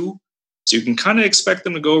 1-2. So you can kind of expect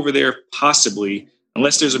them to go over there possibly,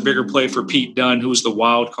 unless there's a bigger play for Pete Dunne, who's the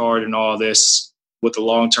wild card in all this, with the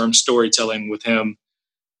long-term storytelling with him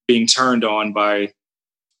being turned on by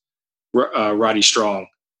Roddy Strong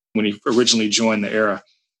when he originally joined the Era.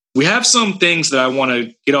 We have some things that I want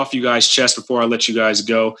to get off you guys' chest before I let you guys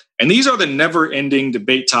go. And these are the never-ending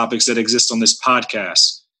debate topics that exist on this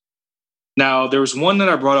podcast. Now, there was one that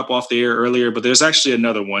I brought up off the air earlier, but there's actually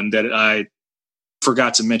another one that I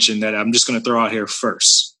forgot to mention that I'm just going to throw out here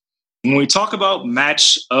first. When we talk about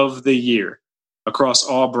match of the year across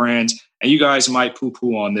all brands, and you guys might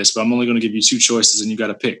poo-poo on this, but I'm only going to give you two choices and you got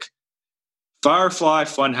to pick. Firefly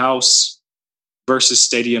Funhouse versus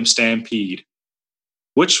Stadium Stampede.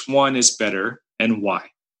 Which one is better and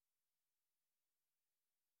why?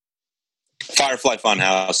 Firefly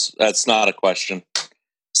Funhouse. That's not a question.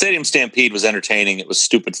 Stadium Stampede was entertaining. It was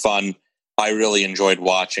stupid fun. I really enjoyed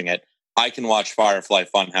watching it. I can watch Firefly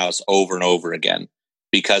Funhouse over and over again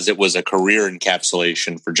because it was a career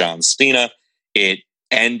encapsulation for John Cena. It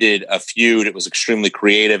ended a feud. It was extremely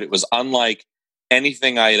creative. It was unlike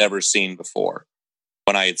anything I had ever seen before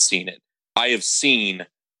when I had seen it. I have seen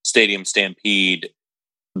Stadium Stampede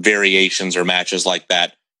variations or matches like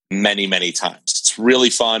that many, many times. It's really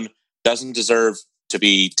fun. Doesn't deserve to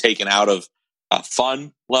be taken out of a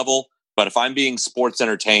fun level. But if I'm being sports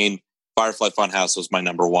entertained, Firefly Funhouse was my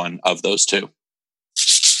number one of those two.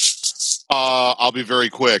 I'll be very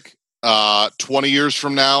quick. 20 years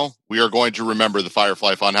from now, we are going to remember the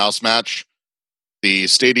Firefly Funhouse match. The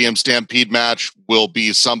Stadium Stampede match will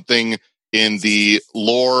be something in the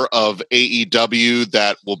lore of AEW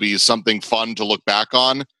that will be something fun to look back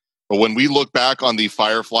on. But when we look back on the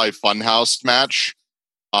Firefly Funhouse match,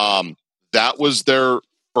 that was their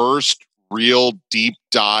first real deep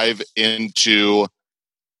dive into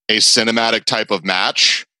a cinematic type of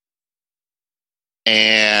match.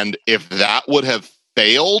 And if that would have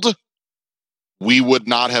failed, we would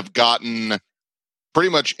not have gotten pretty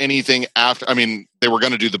much anything after. I mean, they were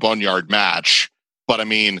going to do the Boneyard match, but I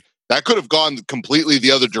mean, that could have gone completely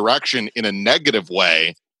the other direction in a negative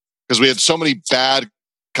way because we had so many bad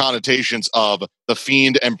connotations of The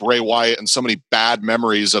Fiend and Bray Wyatt and so many bad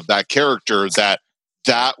memories of that character that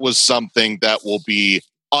was something that will be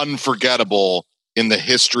unforgettable in the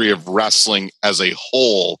history of wrestling as a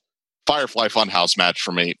whole. Firefly Funhouse match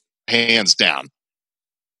for me, hands down.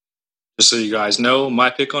 Just so you guys know, my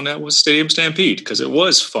pick on that was Stadium Stampede because it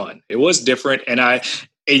was fun. It was different. And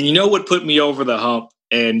you know what put me over the hump?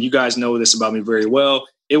 And you guys know this about me very well.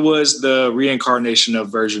 It was the reincarnation of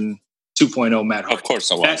version 2.0 Matt Hardy. Of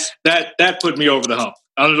course it was. That put me over the hump.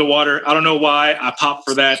 Under the water. I don't know why. I popped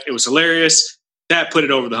for that. It was hilarious. That put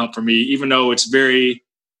it over the hump for me, even though it's very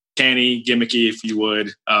canny, gimmicky, if you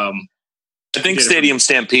would. I think Stadium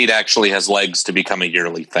Stampede actually has legs to become a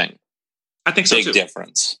yearly thing. I think so Big too.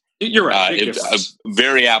 difference. You're right.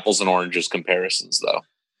 Very apples and oranges comparisons, though.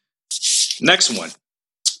 Next one.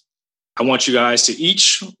 I want you guys to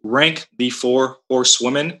each rank the 4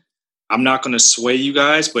 horsewomen. I'm not going to sway you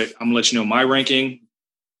guys, but I'm going to let you know my ranking.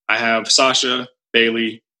 I have Sasha,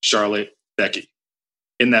 Bayley, Charlotte, Becky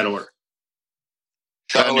in that order.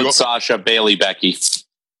 Charlotte, Sasha, Bailey, Becky.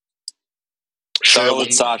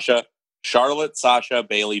 Charlotte, Sasha,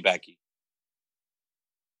 Bailey, Becky.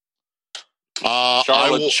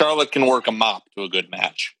 Charlotte can work a mop to a good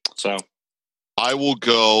match. So I will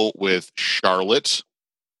go with Charlotte,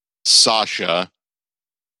 Sasha,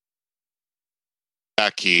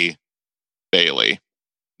 Becky, Bailey.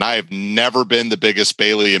 And I have never been the biggest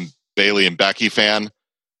Bailey and Becky fan,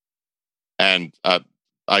 and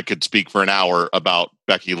I could speak for an hour about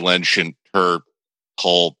Becky Lynch and her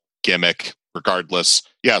whole gimmick. Regardless,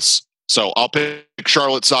 yes. So I'll pick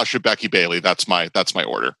Charlotte, Sasha, Becky, Bailey. That's my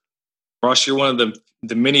order. Ross, you're one of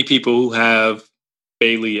the many people who have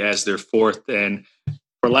Bailey as their fourth, and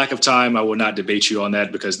for lack of time, I will not debate you on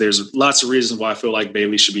that because there's lots of reasons why I feel like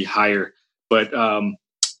Bailey should be higher. But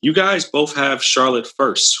you guys both have Charlotte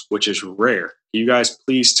first, which is rare. Can you guys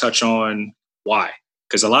please touch on why?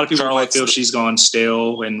 Because a lot of people might feel she's gone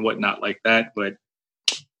stale and whatnot like that, but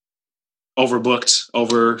overbooked,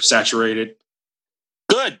 oversaturated.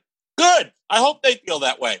 Good. I hope they feel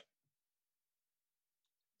that way.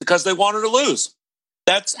 Because they want her to lose.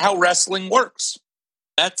 That's how wrestling works.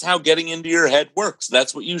 That's how getting into your head works.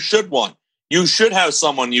 That's what you should want. You should have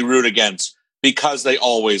someone you root against because they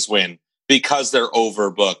always win, because they're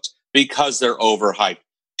overbooked, because they're overhyped.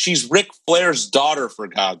 She's Ric Flair's daughter, for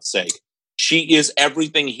God's sake. She is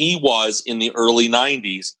everything he was in the early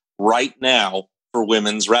 90s right now for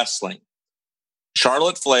women's wrestling.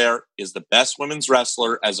 Charlotte Flair is the best women's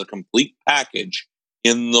wrestler as a complete package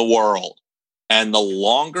in the world. And the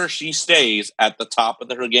longer she stays at the top of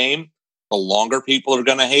her game, the longer people are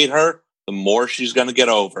going to hate her, the more she's going to get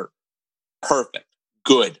over. Perfect.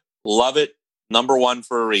 Good. Love it. Number one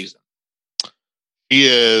for a reason. She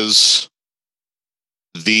is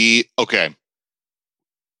okay.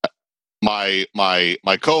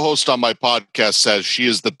 My co-host on my podcast says she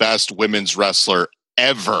is the best women's wrestler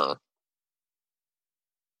ever.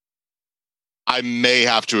 I may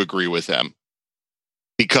have to agree with him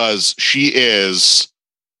because she is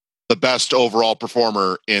the best overall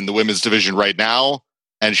performer in the women's division right now,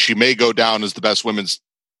 and she may go down as the best women's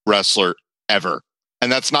wrestler ever. And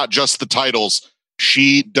that's not just the titles.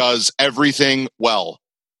 She does everything well.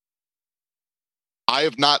 I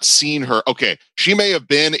have not seen her. Okay, she may have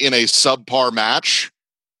been in a subpar match.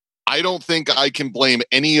 I don't think I can blame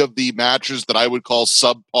any of the matches that I would call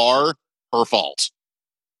subpar her fault.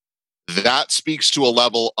 That speaks to a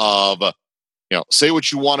level of, say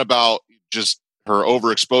what you want about just her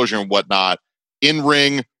overexposure and whatnot.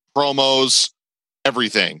 In-ring, promos,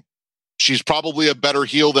 everything. She's probably a better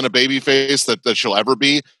heel than a babyface that she'll ever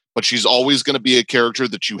be, but she's always going to be a character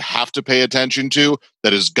that you have to pay attention to,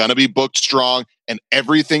 that is going to be booked strong, and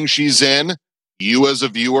everything she's in, you as a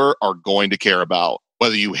viewer are going to care about.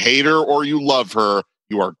 Whether you hate her or you love her,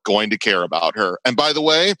 you are going to care about her. And by the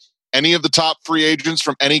way, any of the top free agents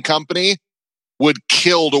from any company would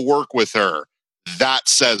kill to work with her. That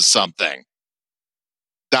says something.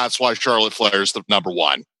 That's why Charlotte Flair is the number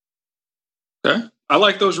one. Okay. I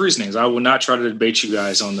like those reasonings. I will not try to debate you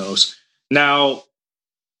guys on those. Now,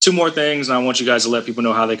 two more things, and I want you guys to let people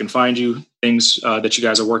know how they can find you, things that you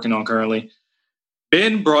guys are working on currently.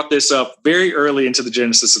 Ben brought this up very early into the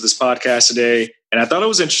genesis of this podcast today, and I thought it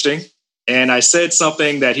was interesting. And I said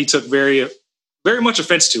something that he took very much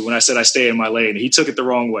offense to when I said I stay in my lane. He took it the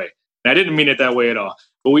wrong way. And I didn't mean it that way at all.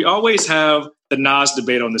 But we always have the Nas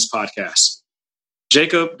debate on this podcast.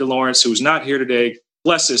 Jacob DeLawrence, who's not here today,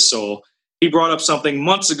 bless his soul, he brought up something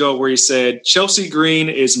months ago where he said Chelsea Green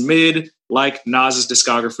is mid like Nas's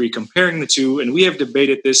discography, comparing the two. And we have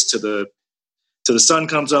debated this to the sun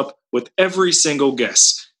comes up with every single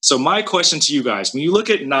guest. So my question to you guys, when you look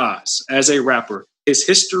at Nas as a rapper, his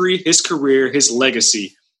history, his career, his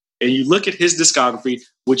legacy, and you look at his discography,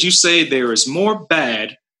 would you say there is more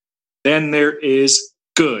bad than there is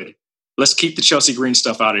good? Let's keep the Chelsea Green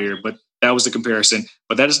stuff out of here, but that was the comparison.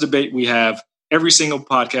 But that is the debate we have every single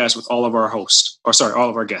podcast with all of our hosts, all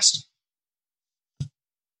of our guests.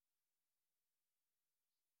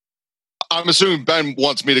 I'm assuming Ben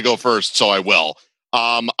wants me to go first, so I will.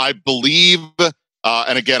 I believe,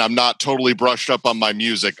 and again, I'm not totally brushed up on my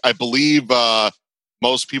music. I believe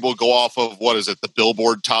most people go off of, the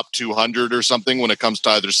Billboard Top 200 or something when it comes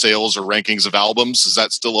to either sales or rankings of albums. Is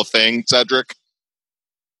that still a thing, Cedric?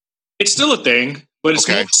 It's still a thing, but it's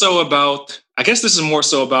more so about, I guess this is more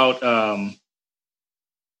so about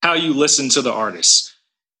how you listen to the artist.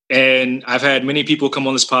 And I've had many people come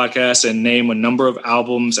on this podcast and name a number of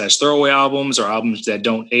albums as throwaway albums or albums that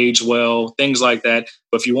don't age well, things like that.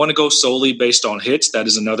 But if you want to go solely based on hits, that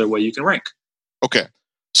is another way you can rank. Okay.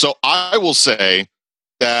 So I will say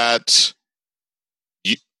that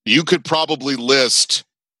you could probably list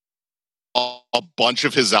a bunch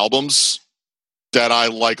of his albums that I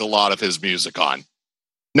like a lot of his music on.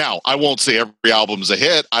 Now, I won't say every album's a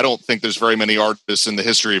hit. I don't think there's very many artists in the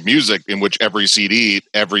history of music in which every CD,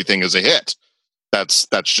 everything is a hit. That's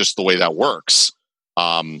just the way that works.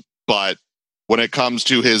 But when it comes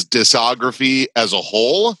to his discography as a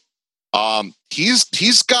whole,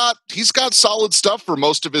 he's got solid stuff for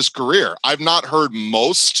most of his career. I've not heard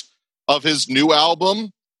most of his new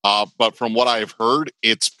album, but from what I've heard,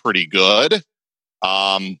 it's pretty good.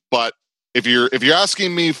 But if you're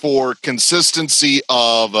asking me for consistency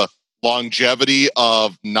of longevity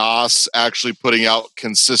of Nas actually putting out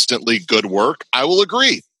consistently good work, I will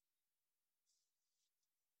agree.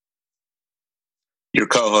 Your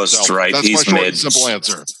co-host's right. That's He's my short mid. and simple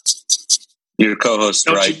answer. Your co-host's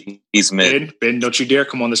right. He's mid. Ben, don't you dare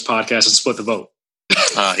come on this podcast and split the vote.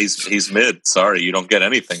 He's mid. Sorry, you don't get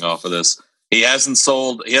anything off of this. He hasn't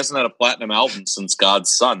had a platinum album since God's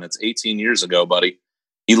Son. That's 18 years ago, buddy.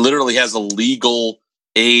 He literally has a legal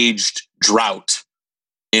aged drought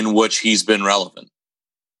in which he's been relevant.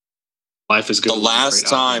 Life is good. The last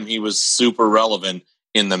time he was super relevant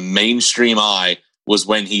in the mainstream eye was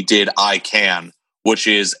when he did I Can, which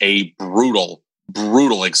is a brutal,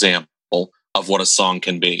 brutal example of what a song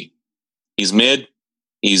can be. He's mid.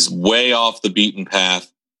 He's way off the beaten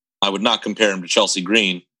path. I would not compare him to Chelsea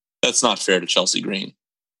Green. That's not fair to Chelsea Green.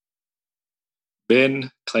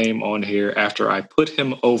 Ben claim on here after I put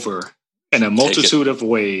him over in a multitude of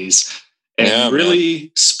ways and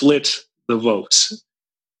really split the votes.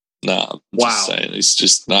 No, wow. Saying, he's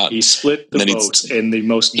just not. He split the votes in the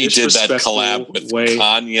most disrespectful way. He did that collab with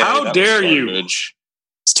Kanye. How dare you? It's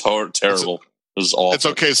terrible. It was awful. It's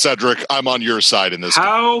okay, Cedric. I'm on your side in this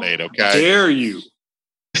debate, okay? Dare you?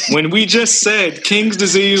 When we just said King's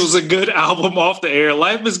Disease was a good album off the air,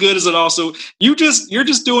 Life is Good is it also. You're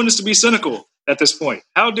just doing this to be cynical at this point.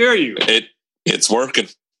 How dare you? It's working.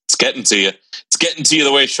 It's getting to you. It's getting to you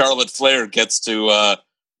the way Charlotte Flair gets to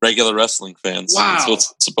regular wrestling fans. Wow. That's what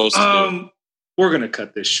it's supposed to do. We're going to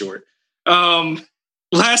cut this short.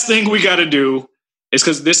 Last thing we got to do is,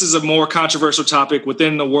 because this is a more controversial topic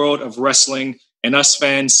within the world of wrestling, and us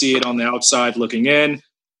fans see it on the outside looking in.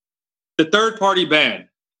 The third-party ban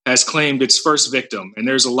has claimed its first victim, and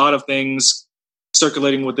there's a lot of things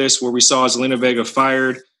circulating with this where we saw Zelina Vega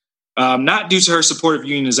fired, not due to her support of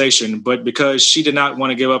unionization, but because she did not want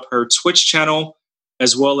to give up her Twitch channel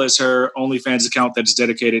as well as her OnlyFans account that is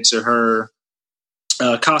dedicated to her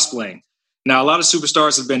cosplaying. Now, a lot of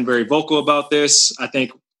superstars have been very vocal about this. I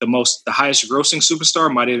think the highest grossing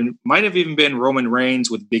superstar might have even been Roman Reigns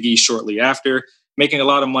with Big E shortly after, making a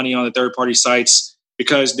lot of money on the third-party sites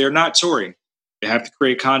because they're not touring. They have to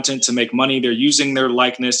create content to make money. They're using their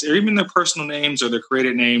likeness or even their personal names or their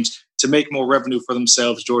created names to make more revenue for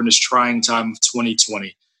themselves during this trying time of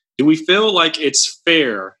 2020. Do we feel like it's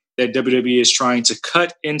fair that WWE is trying to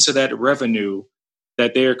cut into that revenue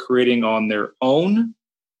that they're creating on their own?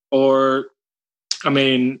 Or, I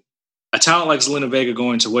mean, a talent like Zelina Vega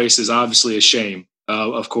going to waste is obviously a shame,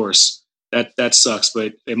 of course. That sucks,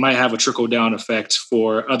 but it might have a trickle-down effect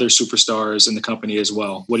for other superstars in the company as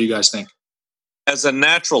well. What do you guys think? As a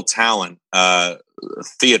natural talent,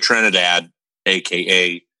 Thea Trinidad,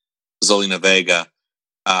 a.k.a. Zelina Vega,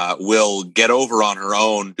 will get over on her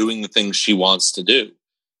own doing the things she wants to do.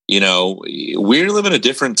 You know, we live in a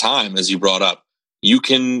different time, as you brought up. You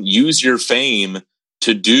can use your fame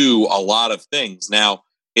to do a lot of things. Now,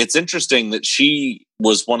 it's interesting that she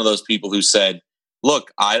was one of those people who said,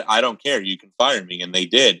 look, I don't care. You can fire me. And they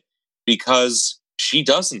did, because she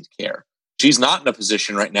doesn't care. She's not in a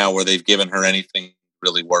position right now where they've given her anything to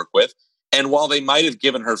really work with. And while they might have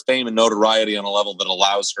given her fame and notoriety on a level that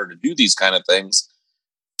allows her to do these kind of things,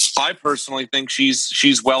 I personally think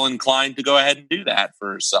she's well inclined to go ahead and do that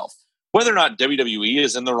for herself. Whether or not WWE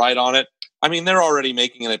is in the right on it, I mean, they're already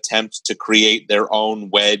making an attempt to create their own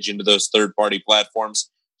wedge into those third-party platforms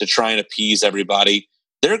to try and appease everybody.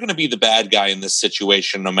 They're going to be the bad guy in this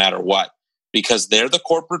situation no matter what, because they're the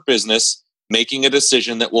corporate business making a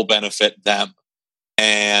decision that will benefit them.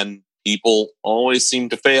 And people always seem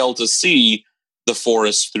to fail to see the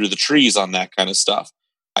forest through the trees on that kind of stuff.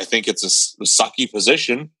 I think it's a sucky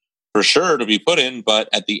position for sure to be put in, but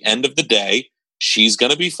at the end of the day, she's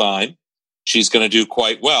going to be fine. She's going to do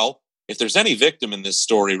quite well. If there's any victim in this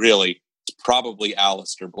story, really, it's probably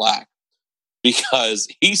Aleister Black, because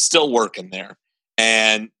he's still working there.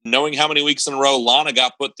 And knowing how many weeks in a row Lana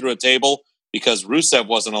got put through a table because Rusev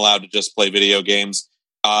wasn't allowed to just play video games,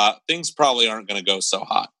 things probably aren't going to go so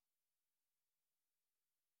hot.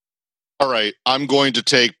 All right, I'm going to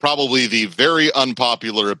take probably the very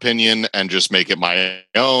unpopular opinion and just make it my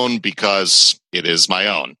own because it is my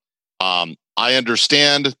own. I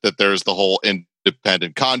understand that there's the whole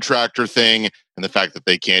independent contractor thing and the fact that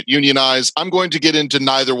they can't unionize. I'm going to get into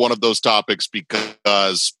neither one of those topics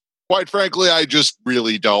because, quite frankly, I just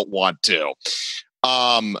really don't want to.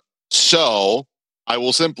 So I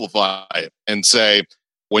will simplify it and say,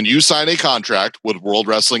 when you sign a contract with World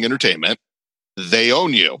Wrestling Entertainment, they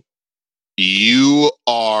own you. You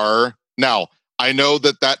are, now, I know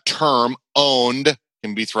that term owned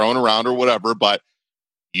can be thrown around or whatever, but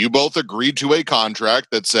you both agreed to a contract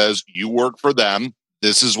that says you work for them.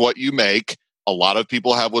 This is what you make. A lot of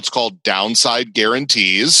people have what's called downside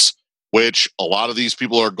guarantees, which a lot of these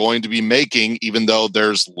people are going to be making, even though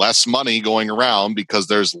there's less money going around because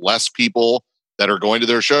there's less people that are going to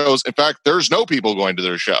their shows. In fact, there's no people going to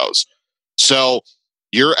their shows. So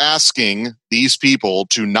you're asking these people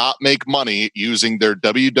to not make money using their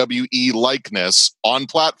WWE likeness on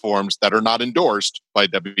platforms that are not endorsed by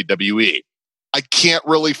WWE. I can't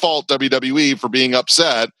really fault WWE for being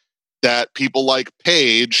upset that people like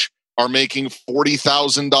Paige are making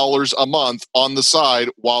 $40,000 a month on the side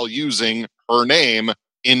while using her name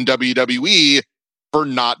in WWE for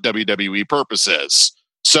not WWE purposes.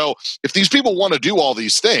 So if these people want to do all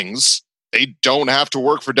these things, they don't have to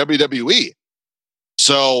work for WWE.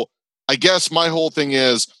 So I guess my whole thing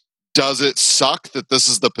is, does it suck that this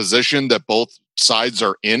is the position that both sides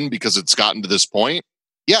are in because it's gotten to this point?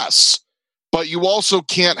 Yes. But you also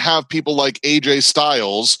can't have people like AJ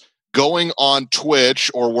Styles going on Twitch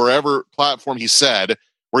or wherever platform he said,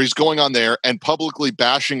 where he's going on there and publicly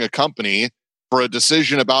bashing a company for a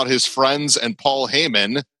decision about his friends and Paul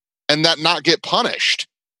Heyman and that not get punished.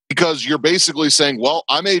 Because you're basically saying, well,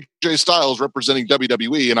 I'm AJ Styles representing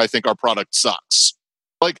WWE and I think our product sucks.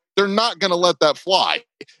 Like, they're not going to let that fly.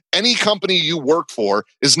 Any company you work for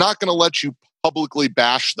is not going to let you publicly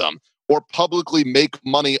bash them or publicly make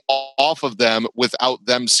money off of them without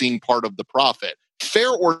them seeing part of the profit.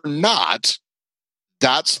 Fair or not,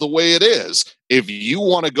 that's the way it is. If you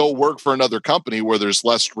want to go work for another company where there's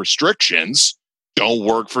less restrictions, don't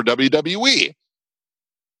work for WWE.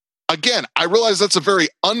 Again, I realize that's a very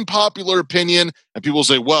unpopular opinion, and people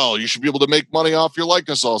say, well, you should be able to make money off your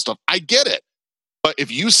likeness, all stuff. I get it. But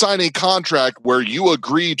if you sign a contract where you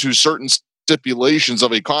agree to certain stipulations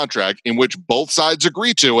of a contract in which both sides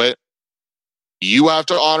agree to it, you have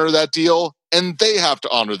to honor that deal and they have to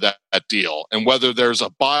honor that deal. And whether there's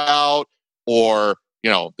a buyout or,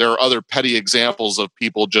 there are other petty examples of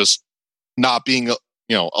people just not being,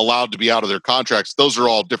 allowed to be out of their contracts, those are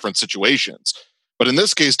all different situations. But in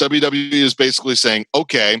this case, WWE is basically saying,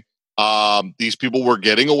 okay, these people were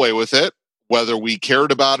getting away with it, whether we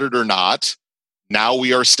cared about it or not. Now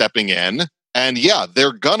we are stepping in, and yeah,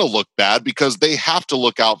 they're going to look bad because they have to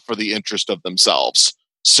look out for the interest of themselves.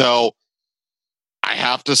 So I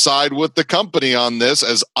have to side with the company on this,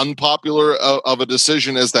 as unpopular of a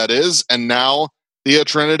decision as that is. And now Thea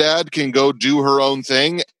Trinidad can go do her own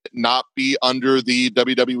thing, not be under the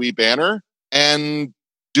WWE banner, and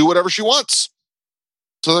do whatever she wants.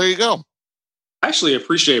 So there you go. I actually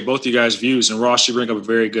appreciate both you guys' views, and Ross, you bring up a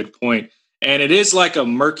very good point. And it is like a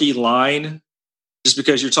murky line, just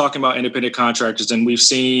because you're talking about independent contractors, and we've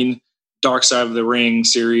seen Dark Side of the Ring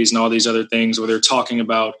series and all these other things where they're talking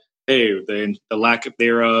about, hey, the lack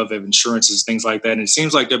thereof of insurances, things like that. And it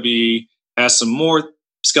seems like WWE has some more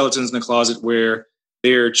skeletons in the closet where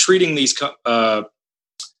they're treating these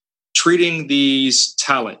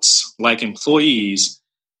talents like employees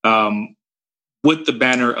with the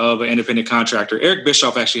banner of an independent contractor. Eric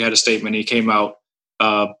Bischoff actually had a statement he came out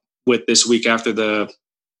with this week after the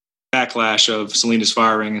backlash of Selena's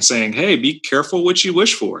firing and saying, hey, be careful what you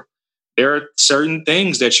wish for. There are certain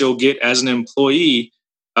things that you'll get as an employee.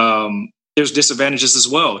 There's disadvantages as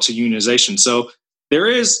well to unionization. So there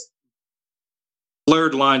is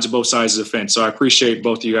blurred lines of both sides of the fence. So I appreciate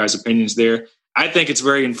both of you guys' opinions there. I think it's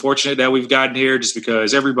very unfortunate that we've gotten here just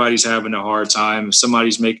because everybody's having a hard time. If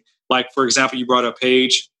somebody's like, for example, you brought up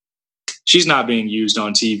Paige. She's not being used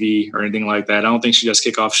on TV or anything like that. I don't think she does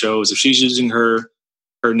kickoff shows. If she's using her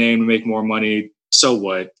name to make more money, so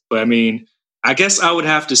what? But I mean, I guess I would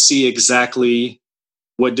have to see exactly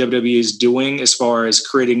what WWE is doing as far as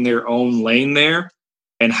creating their own lane there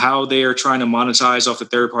and how they are trying to monetize off the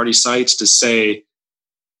third-party sites to say,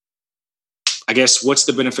 I guess, what's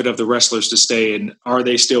the benefit of the wrestlers to stay, and are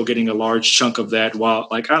they still getting a large chunk of that? While,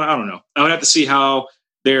 I don't know. I would have to see how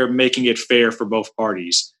they're making it fair for both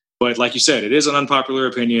parties. But like you said, it is an unpopular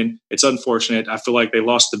opinion. It's unfortunate. I feel like they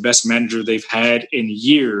lost the best manager they've had in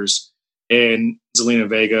years in Zelina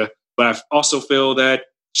Vega. But I also feel that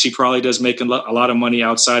she probably does make a lot of money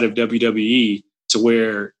outside of WWE to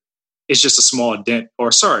where it's just a small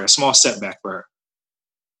small setback for her.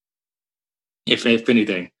 If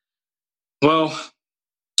anything. Well,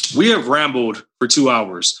 we have rambled for 2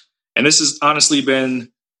 hours, and this has honestly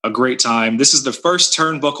been a great time. This is the first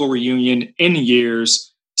Turnbuckle reunion in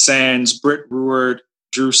years, sans Britt Brewer,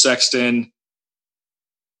 Drew Sexton,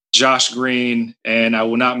 Josh Green, and I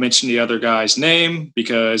will not mention the other guy's name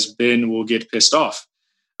because Ben will get pissed off.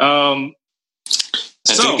 I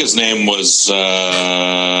think his name was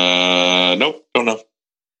nope, don't know.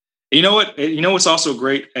 You know what? You know what's also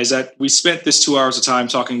great is that we spent this 2 hours of time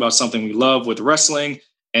talking about something we love with wrestling,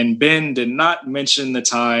 and Ben did not mention the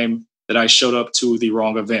time that I showed up to the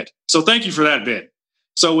wrong event. So thank you for that, Ben.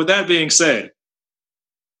 So with that being said,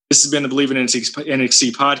 this has been the Believe in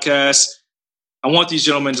NXT podcast. I want these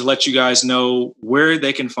gentlemen to let you guys know where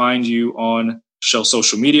they can find you on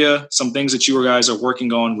social media, some things that you guys are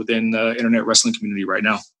working on within the internet wrestling community right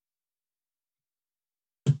now.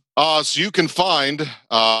 So you can find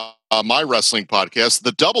my wrestling podcast,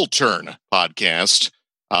 the Double Turn podcast,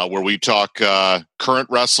 where we talk current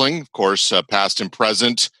wrestling, of course, past and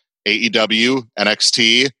present, AEW,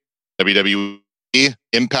 NXT, WWE,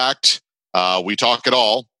 Impact. We talk it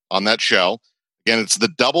all on that show. Again, it's the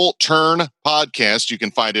Double Turn podcast. You can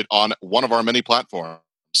find it on one of our many platforms: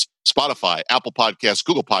 Spotify, Apple Podcasts,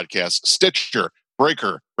 Google Podcasts, Stitcher,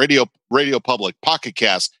 Breaker, Radio Public, Pocket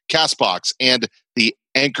Cast, Castbox, and the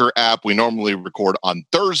Anchor app. We normally record on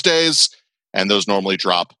Thursdays, and those normally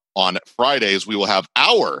drop on Fridays. We will have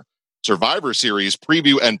our Survivor Series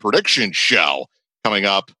preview and prediction show coming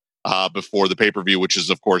up before the pay-per-view, which is,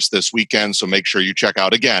 of course, this weekend. So make sure you check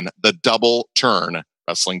out, again, the Double Turn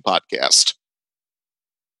Wrestling Podcast.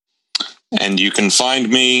 And you can find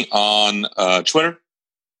me on Twitter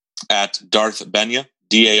at Darth Benya,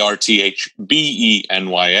 DarthBenya.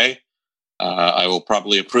 I will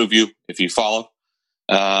probably approve you if you follow.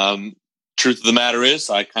 Truth of the matter is,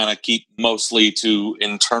 I kind of keep mostly to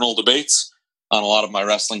internal debates on a lot of my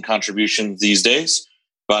wrestling contributions these days.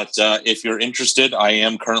 But if you're interested, I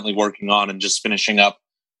am currently working on and just finishing up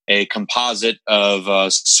a composite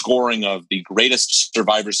of scoring of the greatest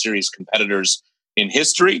Survivor Series competitors in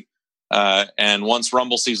history. And once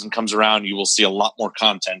Rumble season comes around, you will see a lot more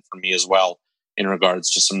content from me as well in regards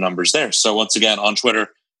to some numbers there. So once again, on Twitter,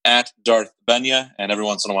 at Darth Benya, and every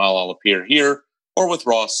once in a while I'll appear here or with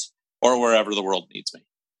Ross or wherever the world needs me.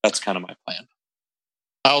 That's kind of my plan.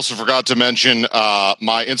 I also forgot to mention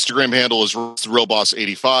my Instagram handle is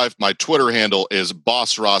RealBoss85. My Twitter handle is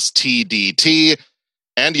BossRossTDT.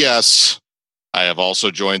 And yes, I have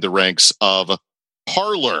also joined the ranks of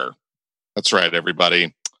Parler. That's right,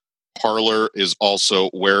 everybody. Parler is also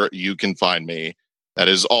where you can find me. That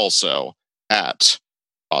is also at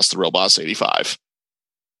BossTheRealBoss85.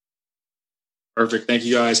 Perfect. Thank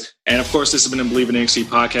you, guys. And of course, this has been a Believe in NXT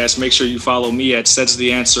podcast. Make sure you follow me at Says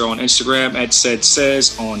the Answer on Instagram, at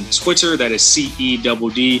Says on Twitter. That is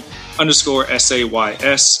CEDD_SAYS.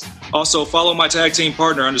 Also, follow my tag team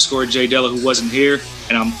partner _Jay Della, who wasn't here.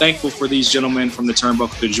 And I'm thankful for these gentlemen from the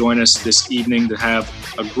Turnbuckle to join us this evening to have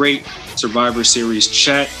a great Survivor Series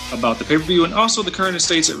chat about the pay-per-view and also the current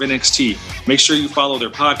states of NXT. Make sure you follow their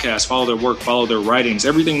podcast, follow their work, follow their writings,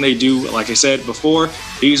 everything they do. Like I said before,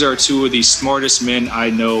 these are two of the smartest men I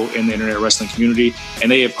know in the internet wrestling community, and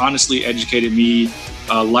they have honestly educated me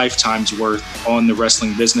a lifetime's worth on the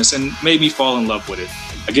wrestling business and made me fall in love with it.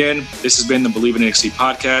 Again, this has been the Believe in NXT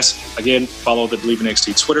podcast. Again, follow the Believe in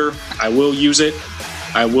NXT Twitter. I will use it.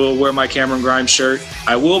 I will wear my Cameron Grimes shirt.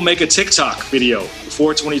 I will make a TikTok video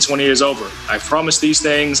before 2020 is over. I promise these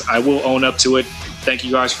things. I will own up to it. Thank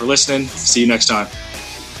you guys for listening. See you next time.